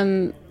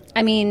 Mm-hmm.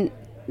 I mean,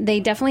 they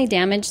definitely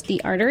damage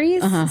the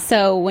arteries. Uh-huh.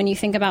 So when you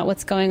think about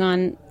what's going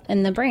on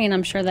in the brain,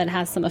 I'm sure that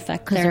has some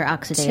effect there they're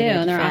oxidated too.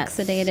 And they're fats.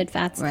 oxidated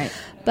fats, right?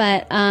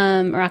 But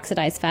or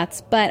oxidized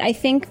fats. But I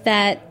think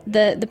that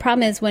the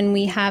problem is when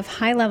we have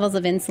high levels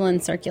of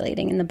insulin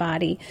circulating in the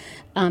body,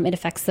 it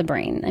affects the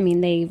brain. I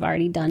mean, they've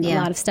already done a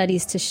lot of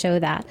studies to show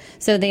that.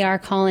 So they are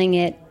calling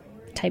it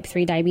type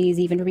 3 diabetes,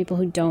 even for people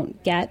who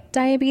don't get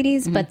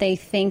diabetes, but they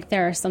think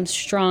there are some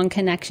strong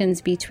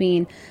connections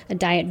between a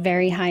diet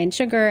very high in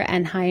sugar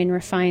and high in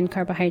refined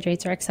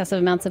carbohydrates or excessive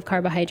amounts of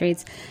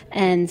carbohydrates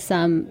and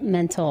some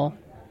mental,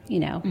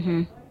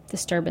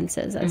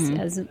 disturbances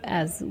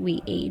as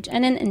we age.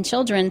 And in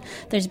children,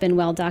 there's been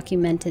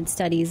well-documented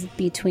studies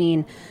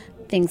between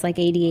things like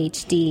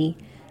ADHD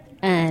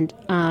and,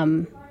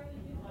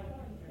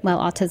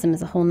 autism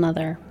is a whole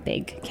nother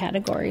big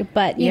category.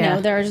 But,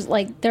 there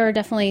are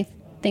definitely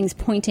things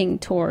pointing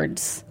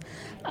towards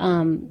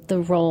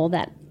the role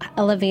that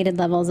elevated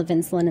levels of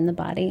insulin in the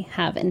body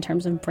have in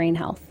terms of brain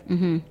health.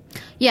 Mm-hmm.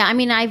 Yeah, I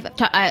mean,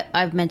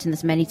 I've mentioned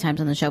this many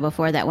times on the show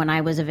before that when I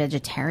was a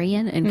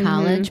vegetarian in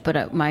college,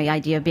 but my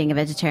idea of being a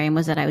vegetarian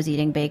was that I was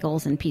eating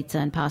bagels and pizza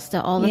and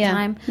pasta all the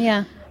time.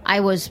 Yeah.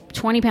 I was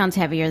 20 pounds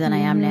heavier than I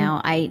am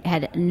now. I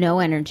had no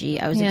energy.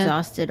 I was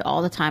exhausted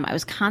all the time. I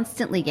was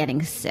constantly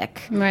getting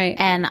sick. Right.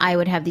 And I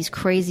would have these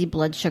crazy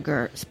blood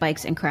sugar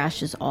spikes and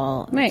crashes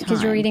all the time. Right,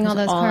 because you're eating all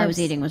those carbs. All I was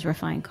eating was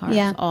refined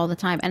carbs all the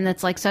time. And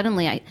it's like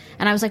suddenly I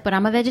was like, but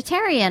I'm a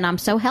vegetarian. I'm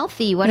so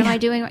healthy. What am I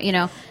doing?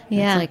 It's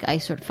like I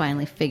sort of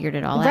finally figured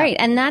it all out. Right.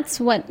 And that's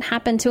what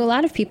happened to a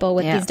lot of people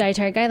with these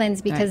dietary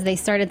guidelines because they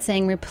started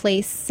saying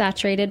replace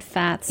saturated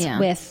fats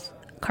with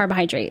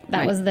carbohydrate.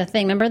 That was the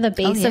thing. Remember the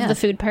base of the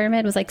food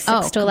pyramid was like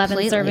 6 to 11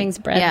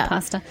 servings bread,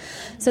 pasta.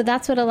 So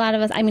that's what a lot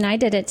of us, I mean, I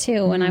did it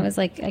too when I was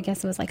like, I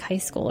guess it was like high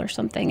school or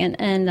something.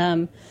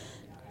 And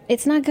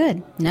it's not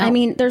good. No. I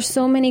mean, there's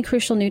so many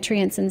crucial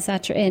nutrients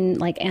in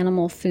like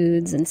animal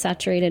foods and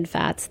saturated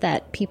fats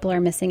that people are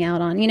missing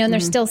out on. And they're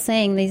still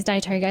saying, these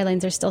dietary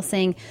guidelines are still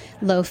saying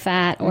low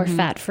fat or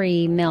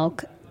fat-free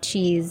milk,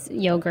 cheese,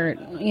 yogurt,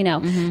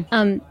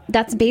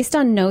 that's based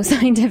on no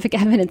scientific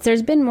evidence.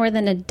 There's been more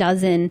than a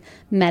dozen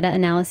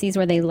meta-analyses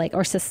where they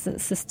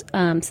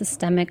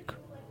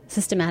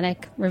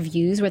systematic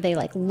reviews where they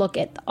look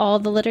at all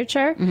the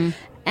literature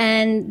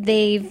and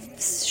they've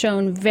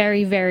shown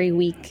very, very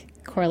weak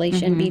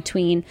correlation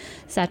between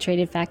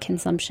saturated fat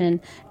consumption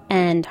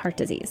and heart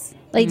disease.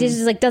 This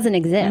just doesn't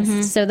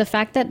exist. So the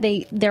fact that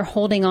they're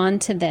holding on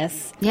to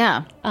this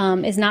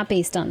is not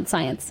based on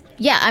science.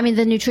 Yeah, I mean,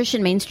 the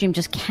nutrition mainstream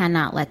just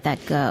cannot let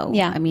that go.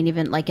 Yeah. I mean,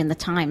 even in the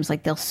Times,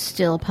 they'll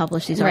still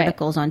publish these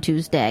articles on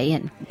Tuesday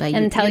and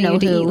tell you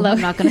to eat low. I'm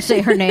not going to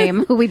say her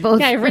name, who we both...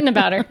 Yeah, I've written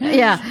about her.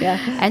 Yeah.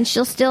 And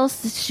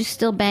she's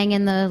still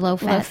banging the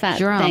low-fat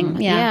drum.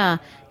 Thing. Yeah.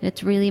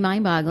 It's really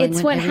mind-boggling.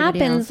 It's what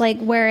happens,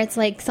 where it's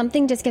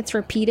something just gets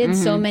repeated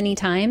so many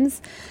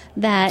times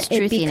that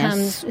it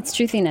becomes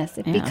truthiness.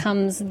 It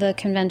becomes the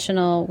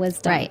conventional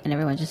wisdom, right? And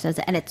everyone just says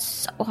it, and it's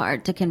so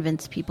hard to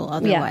convince people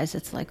otherwise.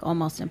 It's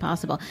almost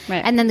impossible.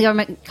 Right. And then the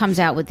government comes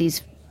out with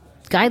these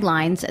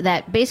guidelines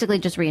that basically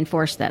just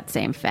reinforce that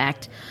same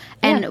fact.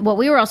 And what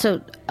we were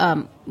also,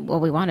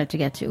 we wanted to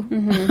get to,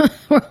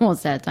 we're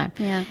almost out of time,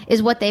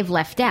 is what they've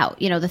left out.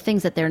 The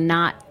things that they're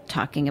not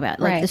talking about.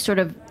 Like the sort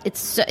of, it's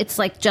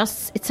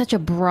such a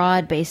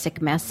broad,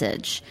 basic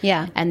message.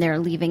 Yeah. And they're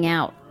leaving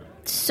out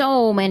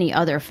so many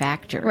other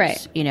factors.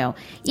 Right.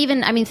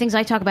 Even, things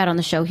I talk about on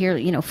the show here,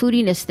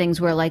 foodiness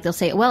things where like they'll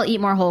say, well, eat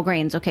more whole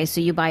grains. Okay,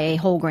 so you buy a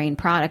whole grain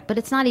product, but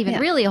it's not even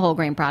really a whole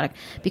grain product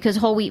because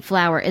whole wheat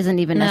flour isn't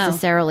even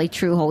necessarily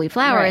true whole wheat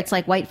flour. Right. It's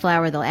like white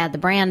flour. They'll add the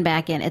bran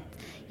back in. It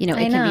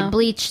can be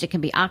bleached. It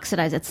can be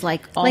oxidized. It's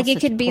like all like it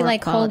such could be poor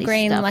like whole quality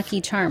grain stuff. Lucky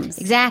Charms.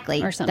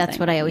 Exactly. Or something. That's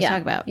what I always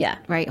talk about. Yeah.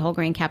 Right. Whole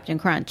grain Captain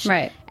Crunch.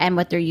 Right. And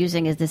what they're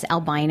using is this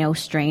albino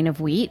strain of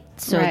wheat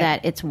so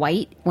that it's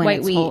white when White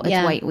it's wheat, whole. It's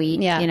yeah. white wheat.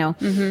 Yeah.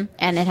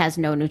 And it has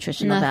no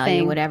nutritional value,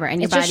 Nothing. whatever.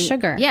 And It's your just body,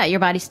 sugar. Yeah, your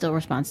body still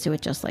responds to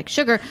it just like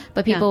sugar.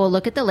 But people will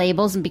look at the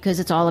labels, and because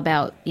it's all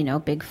about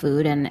big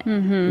food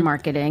and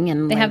marketing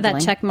and They have that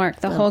labeling. check mark,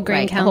 the Whole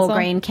Grain The Council. Whole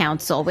Grain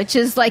Council, which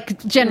is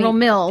like General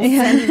Mills.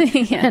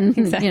 Yeah,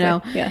 exactly.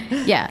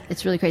 Yeah,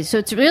 it's really crazy. So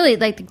it's really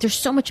like there's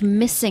so much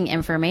missing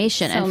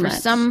information, and for much.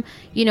 some,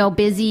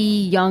 busy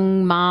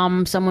young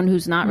mom, someone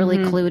who's not really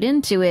clued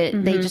into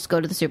it, they just go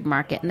to the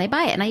supermarket and they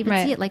buy it. And I even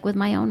see it like with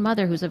my own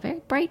mother, who's a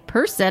very bright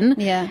person,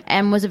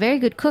 and was a very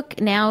good cook.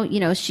 Now,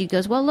 she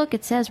goes, well, look,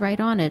 it says right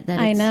on it that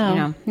I it's,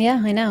 know.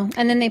 Yeah, I know.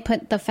 And then they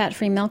put the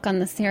fat-free milk on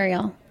the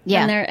cereal.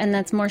 Yeah. And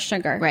that's more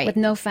sugar. Right. With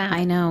no fat.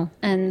 I know.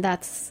 And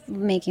that's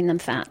making them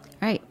fat.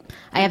 Right.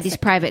 I have these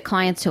private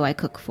clients who I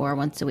cook for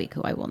once a week,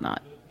 who I will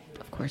not,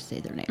 of course, say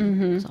their name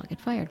because I'll get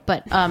fired.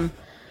 But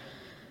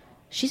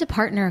she's a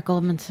partner at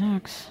Goldman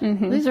Sachs.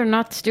 These are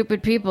not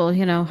stupid people,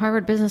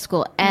 Harvard Business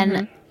School.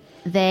 And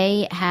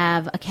they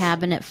have a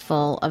cabinet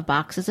full of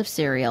boxes of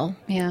cereal.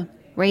 Yeah.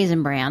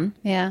 Raisin Bran.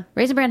 Yeah.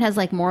 Raisin Bran has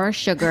like more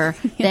sugar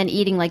than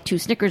eating like 2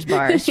 Snickers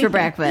bars for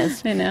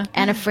breakfast. I know.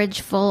 And a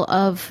fridge full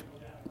of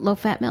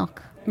low-fat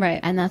milk. Right.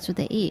 And that's what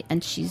they eat.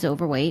 And she's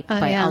overweight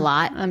by a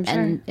lot. I'm sure.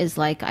 And is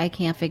like, I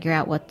can't figure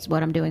out what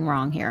I'm doing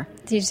wrong here.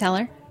 Did you tell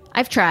her?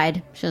 I've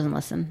tried. She doesn't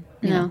listen.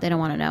 No. They don't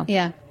want to know.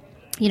 Yeah.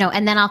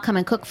 And then I'll come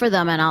and cook for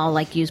them, and I'll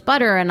like use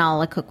butter, and I'll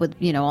like cook with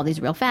all these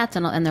real fats,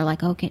 and they're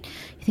like, okay,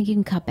 you think you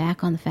can cut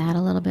back on the fat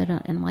a little bit?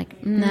 And I'm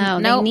like,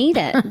 No, they need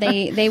it.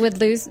 They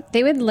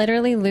would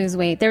literally lose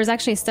weight. There was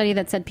actually a study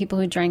that said people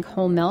who drank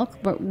whole milk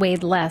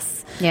weighed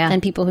less than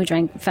people who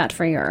drank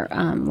fat-free or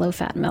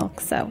low-fat milk.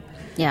 So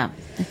yeah,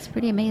 it's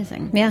pretty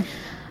amazing. yeah,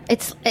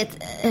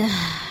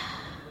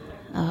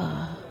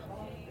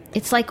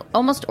 it's like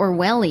almost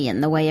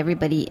Orwellian the way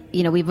everybody,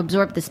 we've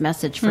absorbed this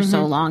message for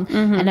so long,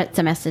 and it's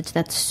a message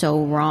that's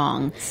so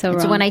wrong. So and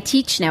wrong. So when I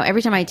teach now,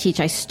 every time I teach,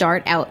 I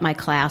start out my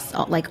class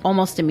like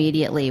almost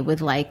immediately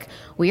with like,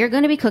 we are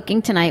going to be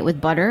cooking tonight with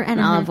butter and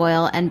olive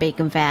oil and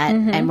bacon fat,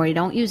 and we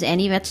don't use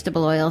any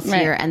vegetable oils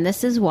here, and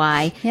this is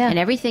why, and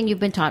everything you've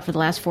been taught for the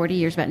last 40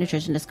 years about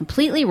nutrition is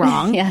completely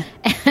wrong. Yeah.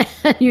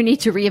 You need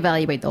to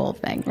reevaluate the whole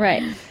thing.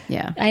 right.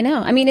 Yeah. I know.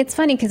 I mean, it's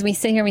funny because we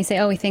sit here and we say,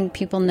 "Oh, we think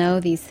people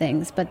know these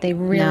things," but they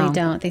really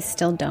don't. They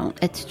still don't.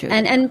 It's true.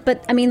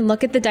 But I mean,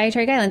 look at the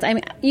dietary guidelines. I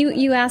mean,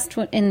 you asked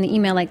in the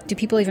email, like, do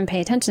people even pay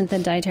attention to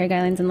the dietary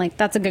guidelines? And like,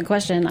 that's a good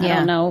question. I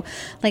don't know.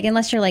 Like,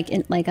 unless you're like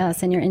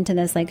us and you're into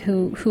this, like,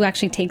 who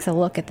actually takes a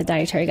look at the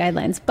dietary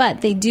guidelines?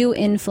 But they do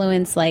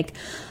influence like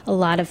a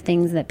lot of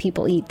things that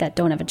people eat that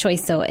don't have a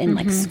choice. So in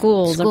like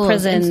schools or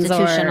prisons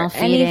institutional or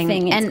feeding,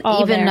 anything, and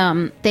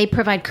even they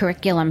provide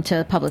curriculum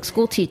to public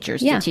school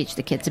teachers to teach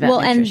the kids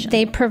about nutrition. And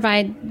they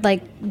provide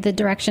like the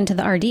direction to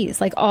the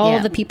RDs, like all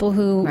the people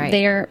who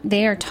they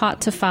are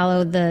taught to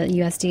follow the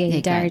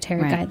USDA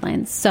dietary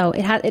guidelines. So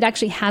it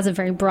actually has a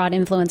very broad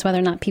influence whether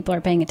or not people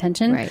are paying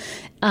attention. Right.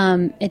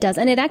 It does,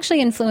 and it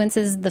actually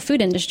influences the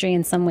food industry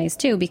in some ways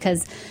too,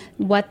 because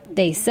what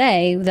they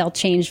say they'll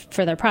change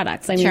for their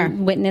products. I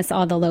mean, witness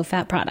all the low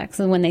fat products.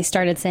 And when they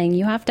started saying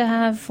you have to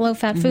have low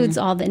fat foods,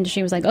 all the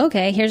industry was like,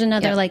 okay, here's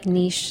another like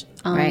niche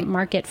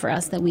market for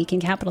us that we can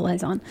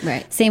capitalize on.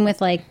 Right. Same with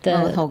like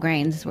with whole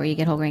grains, where you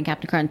get whole grain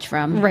Captain Crunch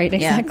from. Right.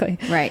 Exactly.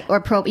 Yeah. Right.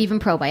 Or even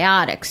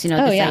probiotics. This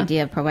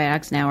idea of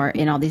probiotics now are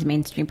in all these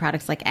mainstream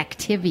products like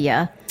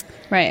Activia.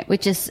 Right.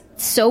 Which is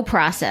so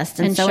processed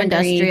and so sugary.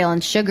 Industrial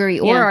and sugary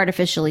or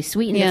artificially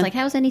sweetened. Yeah. It's like,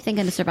 how's anything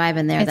going to survive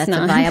in there that's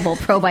not. a viable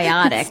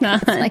probiotic? It's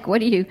not. It's like, what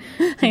do you...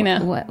 I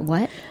know.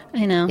 What?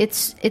 I know.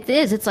 It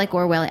is. It's like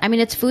Orwellian. I mean,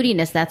 it's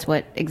foodiness. That's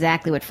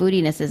exactly what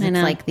foodiness is. It's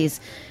like these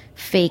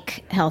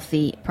fake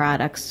healthy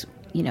products,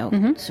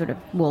 sort of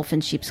wolf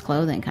in sheep's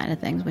clothing kind of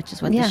things, which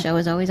is what the show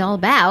is always all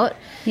about.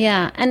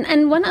 Yeah.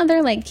 And one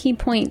other like key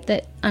point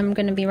that I'm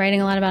going to be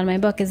writing a lot about in my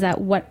book is that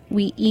what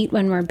we eat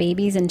when we're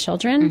babies and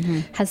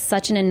children has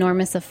such an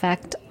enormous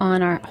effect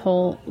on our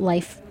whole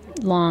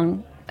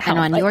lifelong health.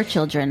 And on your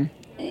children.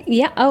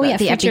 Yeah. Oh, yeah.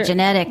 The future,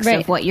 epigenetics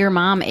of what your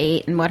mom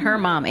ate and what her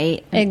mom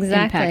ate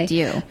impact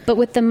you. But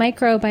with the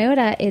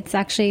microbiota, it's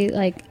actually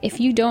like if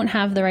you don't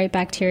have the right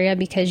bacteria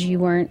because you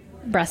weren't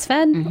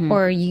breastfed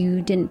or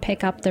you didn't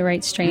pick up the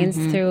right strains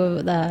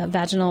through the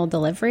vaginal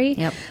delivery,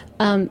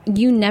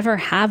 you never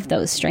have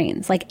those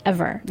strains, like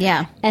ever.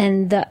 Yeah.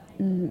 And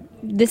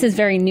this is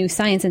very new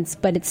science,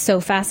 but it's so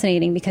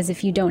fascinating because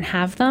if you don't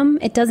have them,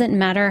 it doesn't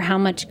matter how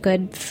much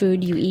good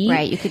food you eat.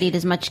 Right. You could eat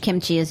as much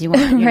kimchi as you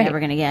want. You're Right. never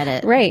going to get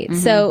it. Right.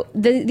 So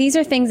these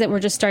are things that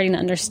we're just starting to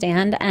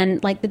understand.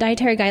 And like the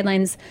dietary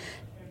guidelines,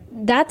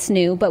 that's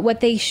new, but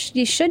what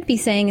you should be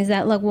saying is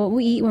that, look, what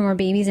we eat when we're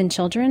babies and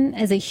children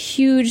has a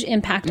huge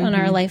impact on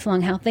our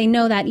lifelong health. They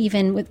know that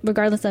even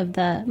regardless of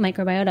the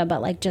microbiota,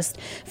 but like just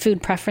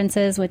food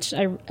preferences, which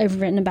I've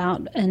written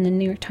about in the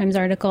New York Times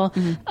article,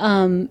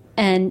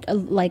 and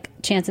like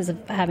chances of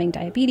having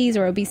diabetes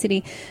or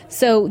obesity.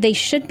 So they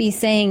should be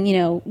saying,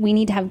 we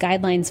need to have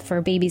guidelines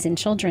for babies and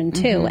children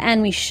too.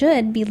 And we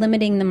should be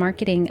limiting the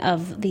marketing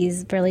of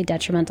these really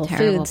detrimental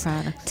Terrible foods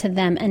products. to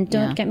them. And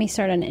don't get me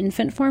started on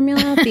infant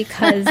formula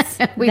because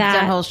We've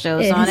done whole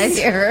shows on it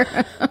here.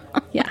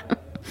 Yeah.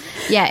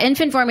 Yeah,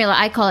 infant formula,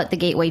 I call it the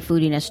gateway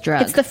foodiness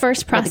drug. It's the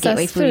first Or processed the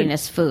gateway food.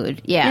 foodiness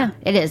food. Yeah,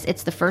 it is.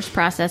 It's the first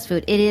processed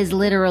food. It is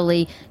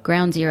literally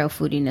ground zero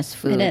foodiness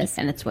food. It is.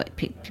 And it's what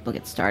people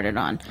get started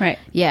on. Right.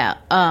 Yeah.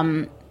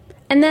 And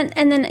then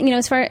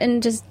as far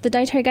and just the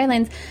dietary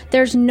guidelines,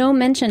 there's no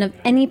mention of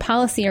any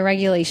policy or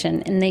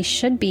regulation, and they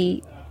should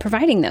be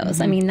providing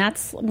those. I mean,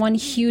 that's one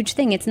huge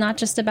thing. It's not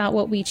just about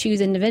what we choose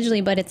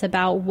individually, but it's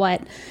about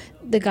what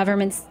the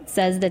government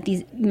says that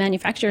these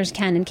manufacturers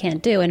can and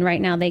can't do. And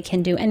right now they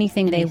can do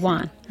anything they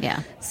want.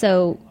 Yeah.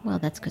 So, Well,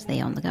 that's because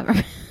they own the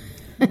government.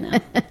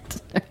 They're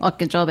all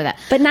controlled by that.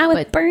 but now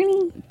with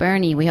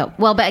Bernie, we hope.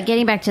 Well, but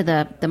getting back to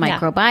the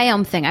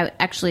microbiome thing,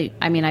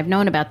 I've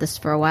known about this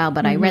for a while,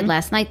 but I read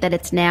last night that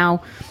it's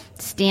now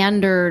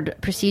standard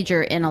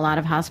procedure in a lot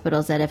of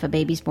hospitals that if a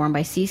baby's born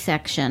by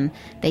C-section,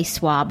 they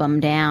swab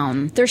them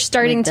down. They're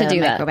starting with to the do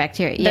that.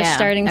 microbacteria. They're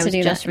starting to I was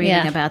do just that. reading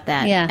Yeah. about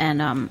that. Yeah.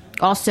 And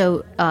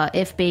also,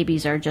 if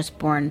babies are just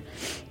born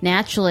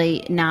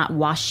naturally, not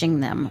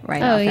washing them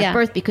right off at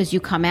birth, because you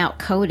come out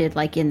coated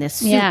like in this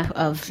soup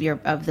of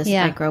this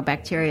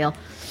microbacterial,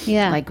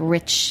 like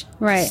rich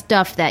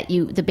stuff that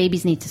the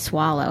babiys need to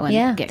swallow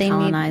and get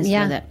colonized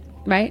with it.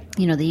 Right.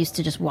 They used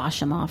to just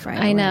wash them off right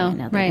away. I know, And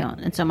now they right. don't.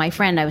 And so my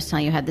friend, I was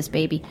telling you, had this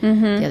baby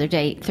the other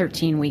day,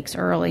 13 weeks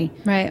early.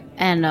 Right.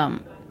 And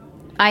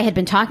I had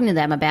been talking to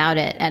them about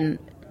it. And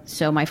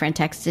so my friend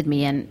texted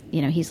me and,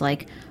 he's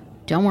like,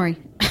 don't worry.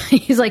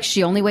 He's like,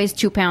 she only weighs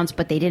 2 pounds,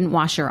 but they didn't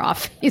wash her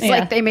off. He's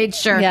like, they made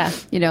sure,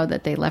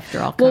 that they left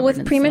her all covered Well, with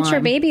in premature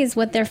slime. babies,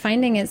 what they're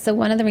finding is, so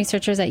one of the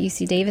researchers at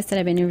UC Davis that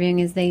I've been interviewing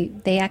is they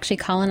actually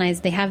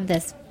colonize, they have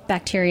this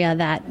bacteria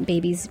that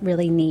babies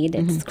really need.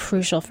 It's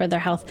crucial for their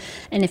health.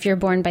 And if you're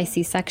born by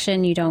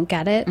C-section, you don't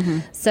get it.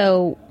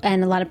 So,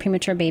 and a lot of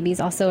premature babies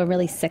also are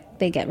really sick.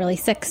 They get really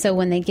sick. So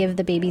when they give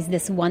the babies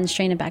this one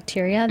strain of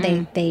bacteria,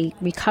 they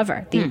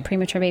recover, the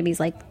premature babies,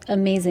 like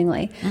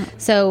amazingly.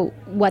 So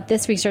what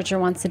this researcher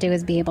wants to do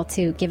is be able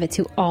to give it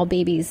to all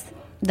babies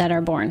that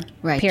are born.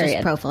 Right,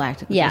 Period. just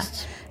prophylactically. Yeah.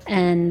 Just-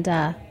 And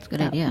It's a good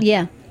idea.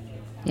 yeah.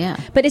 Yeah.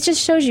 But it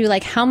just shows you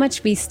like how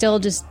much we still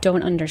just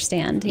don't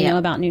understand, you Yeah. know,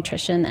 about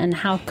nutrition and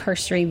how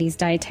cursory these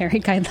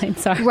dietary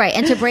guidelines are. Right.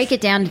 And to break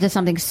it down into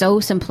something so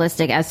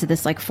simplistic as to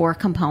this like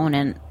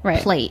 4-component Right.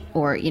 plate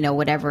or,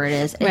 whatever it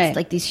is. It's Right.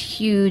 like these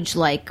huge,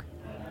 like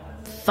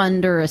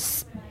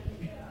thunderous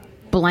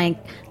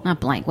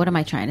what am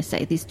I trying to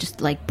say? These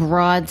just like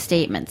broad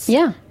statements.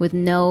 Yeah. With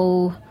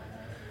no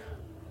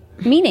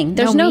Meaning.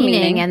 There's no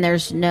meaning. and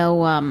there's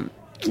no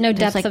no there's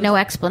depth like of no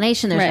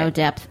explanation. There's no Right.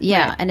 depth.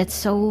 Yeah. Right. And it's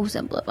so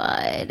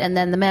simplified. And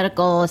then the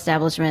medical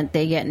establishment,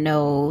 they get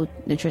no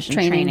nutrition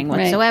training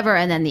Right. whatsoever.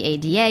 And then the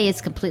ADA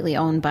is completely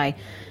owned by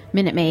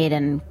Minute Maid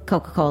and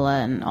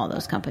Coca-Cola and all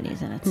those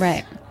companies. And it's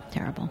Right.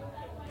 terrible.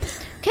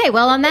 Okay.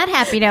 Well, on that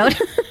happy note.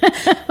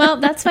 Well,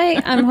 that's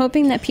why I'm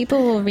hoping that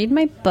people will read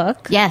my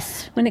book.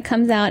 Yes. When it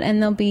comes out,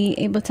 and they'll be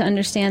able to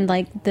understand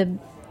like the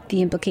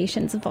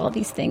implications of all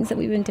these things that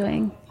we've been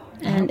doing.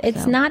 And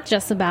it's not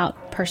just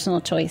about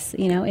personal choice,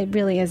 it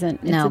really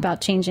isn't. It's No.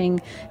 about changing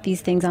these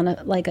things on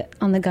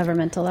on the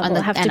governmental level. On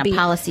the, It have and to be a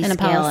policy on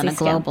scale and a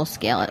scale. global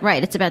scale.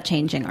 Right. It's about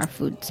changing our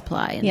food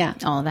supply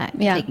and all of that.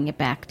 Yeah. Taking it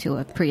back to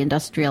a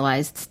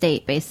pre-industrialized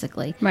state,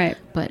 basically. Right.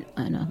 But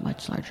on a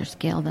much larger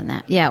scale than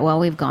that. Yeah, well,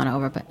 we've gone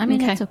over, but I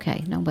mean, Okay. it's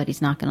okay.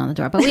 Nobody's knocking on the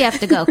door. But we have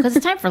to go because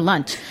it's time for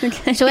lunch.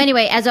 Okay. So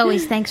anyway, as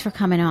always, thanks for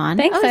coming on.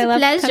 Thanks, It was I a love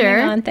pleasure.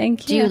 coming on.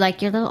 Thank Do you. you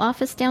like your little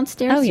office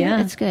downstairs? Oh,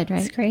 yeah. It's good,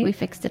 right? It's great. We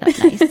fixed it up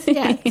nice.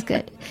 Yeah, it's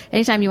good.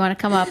 Anytime you want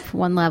to come up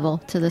one level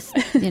to this,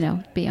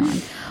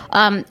 beyond.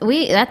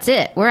 That's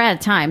it. We're out of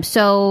time.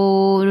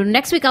 So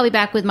next week I'll be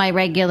back with my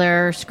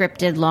regular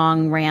scripted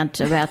long rant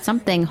about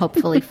something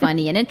hopefully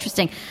funny and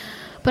interesting.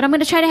 But I'm going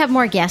to try to have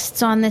more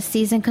guests on this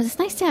season because it's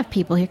nice to have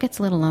people here. It gets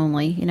a little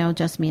lonely,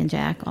 just me and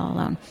Jack all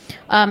alone.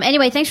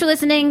 Anyway, thanks for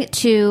listening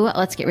to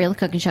Let's Get Real, the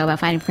cooking show about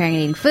finding, preparing,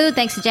 and eating food.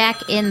 Thanks to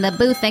Jack in the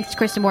booth. Thanks to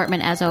Kristen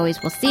Wortman. As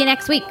always, we'll see you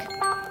next week.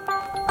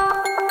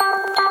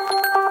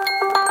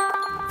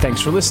 Thanks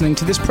for listening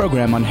to this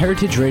program on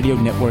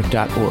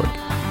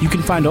heritageradionetwork.org. You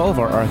can find all of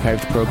our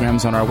archived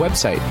programs on our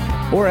website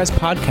or as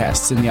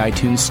podcasts in the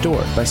iTunes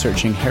Store by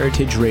searching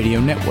Heritage Radio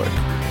Network.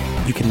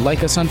 You can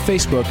like us on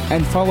Facebook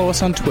and follow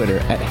us on Twitter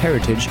at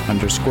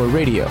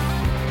 @heritage_radio.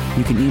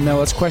 You can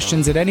email us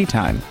questions at any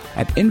time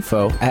at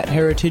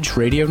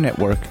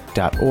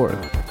info@heritageradionetwork.org.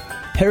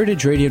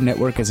 Heritage Radio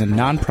Network is a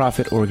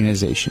non-profit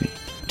organization.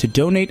 To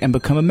donate and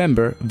become a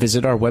member,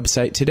 visit our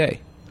website today.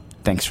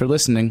 Thanks for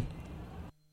listening.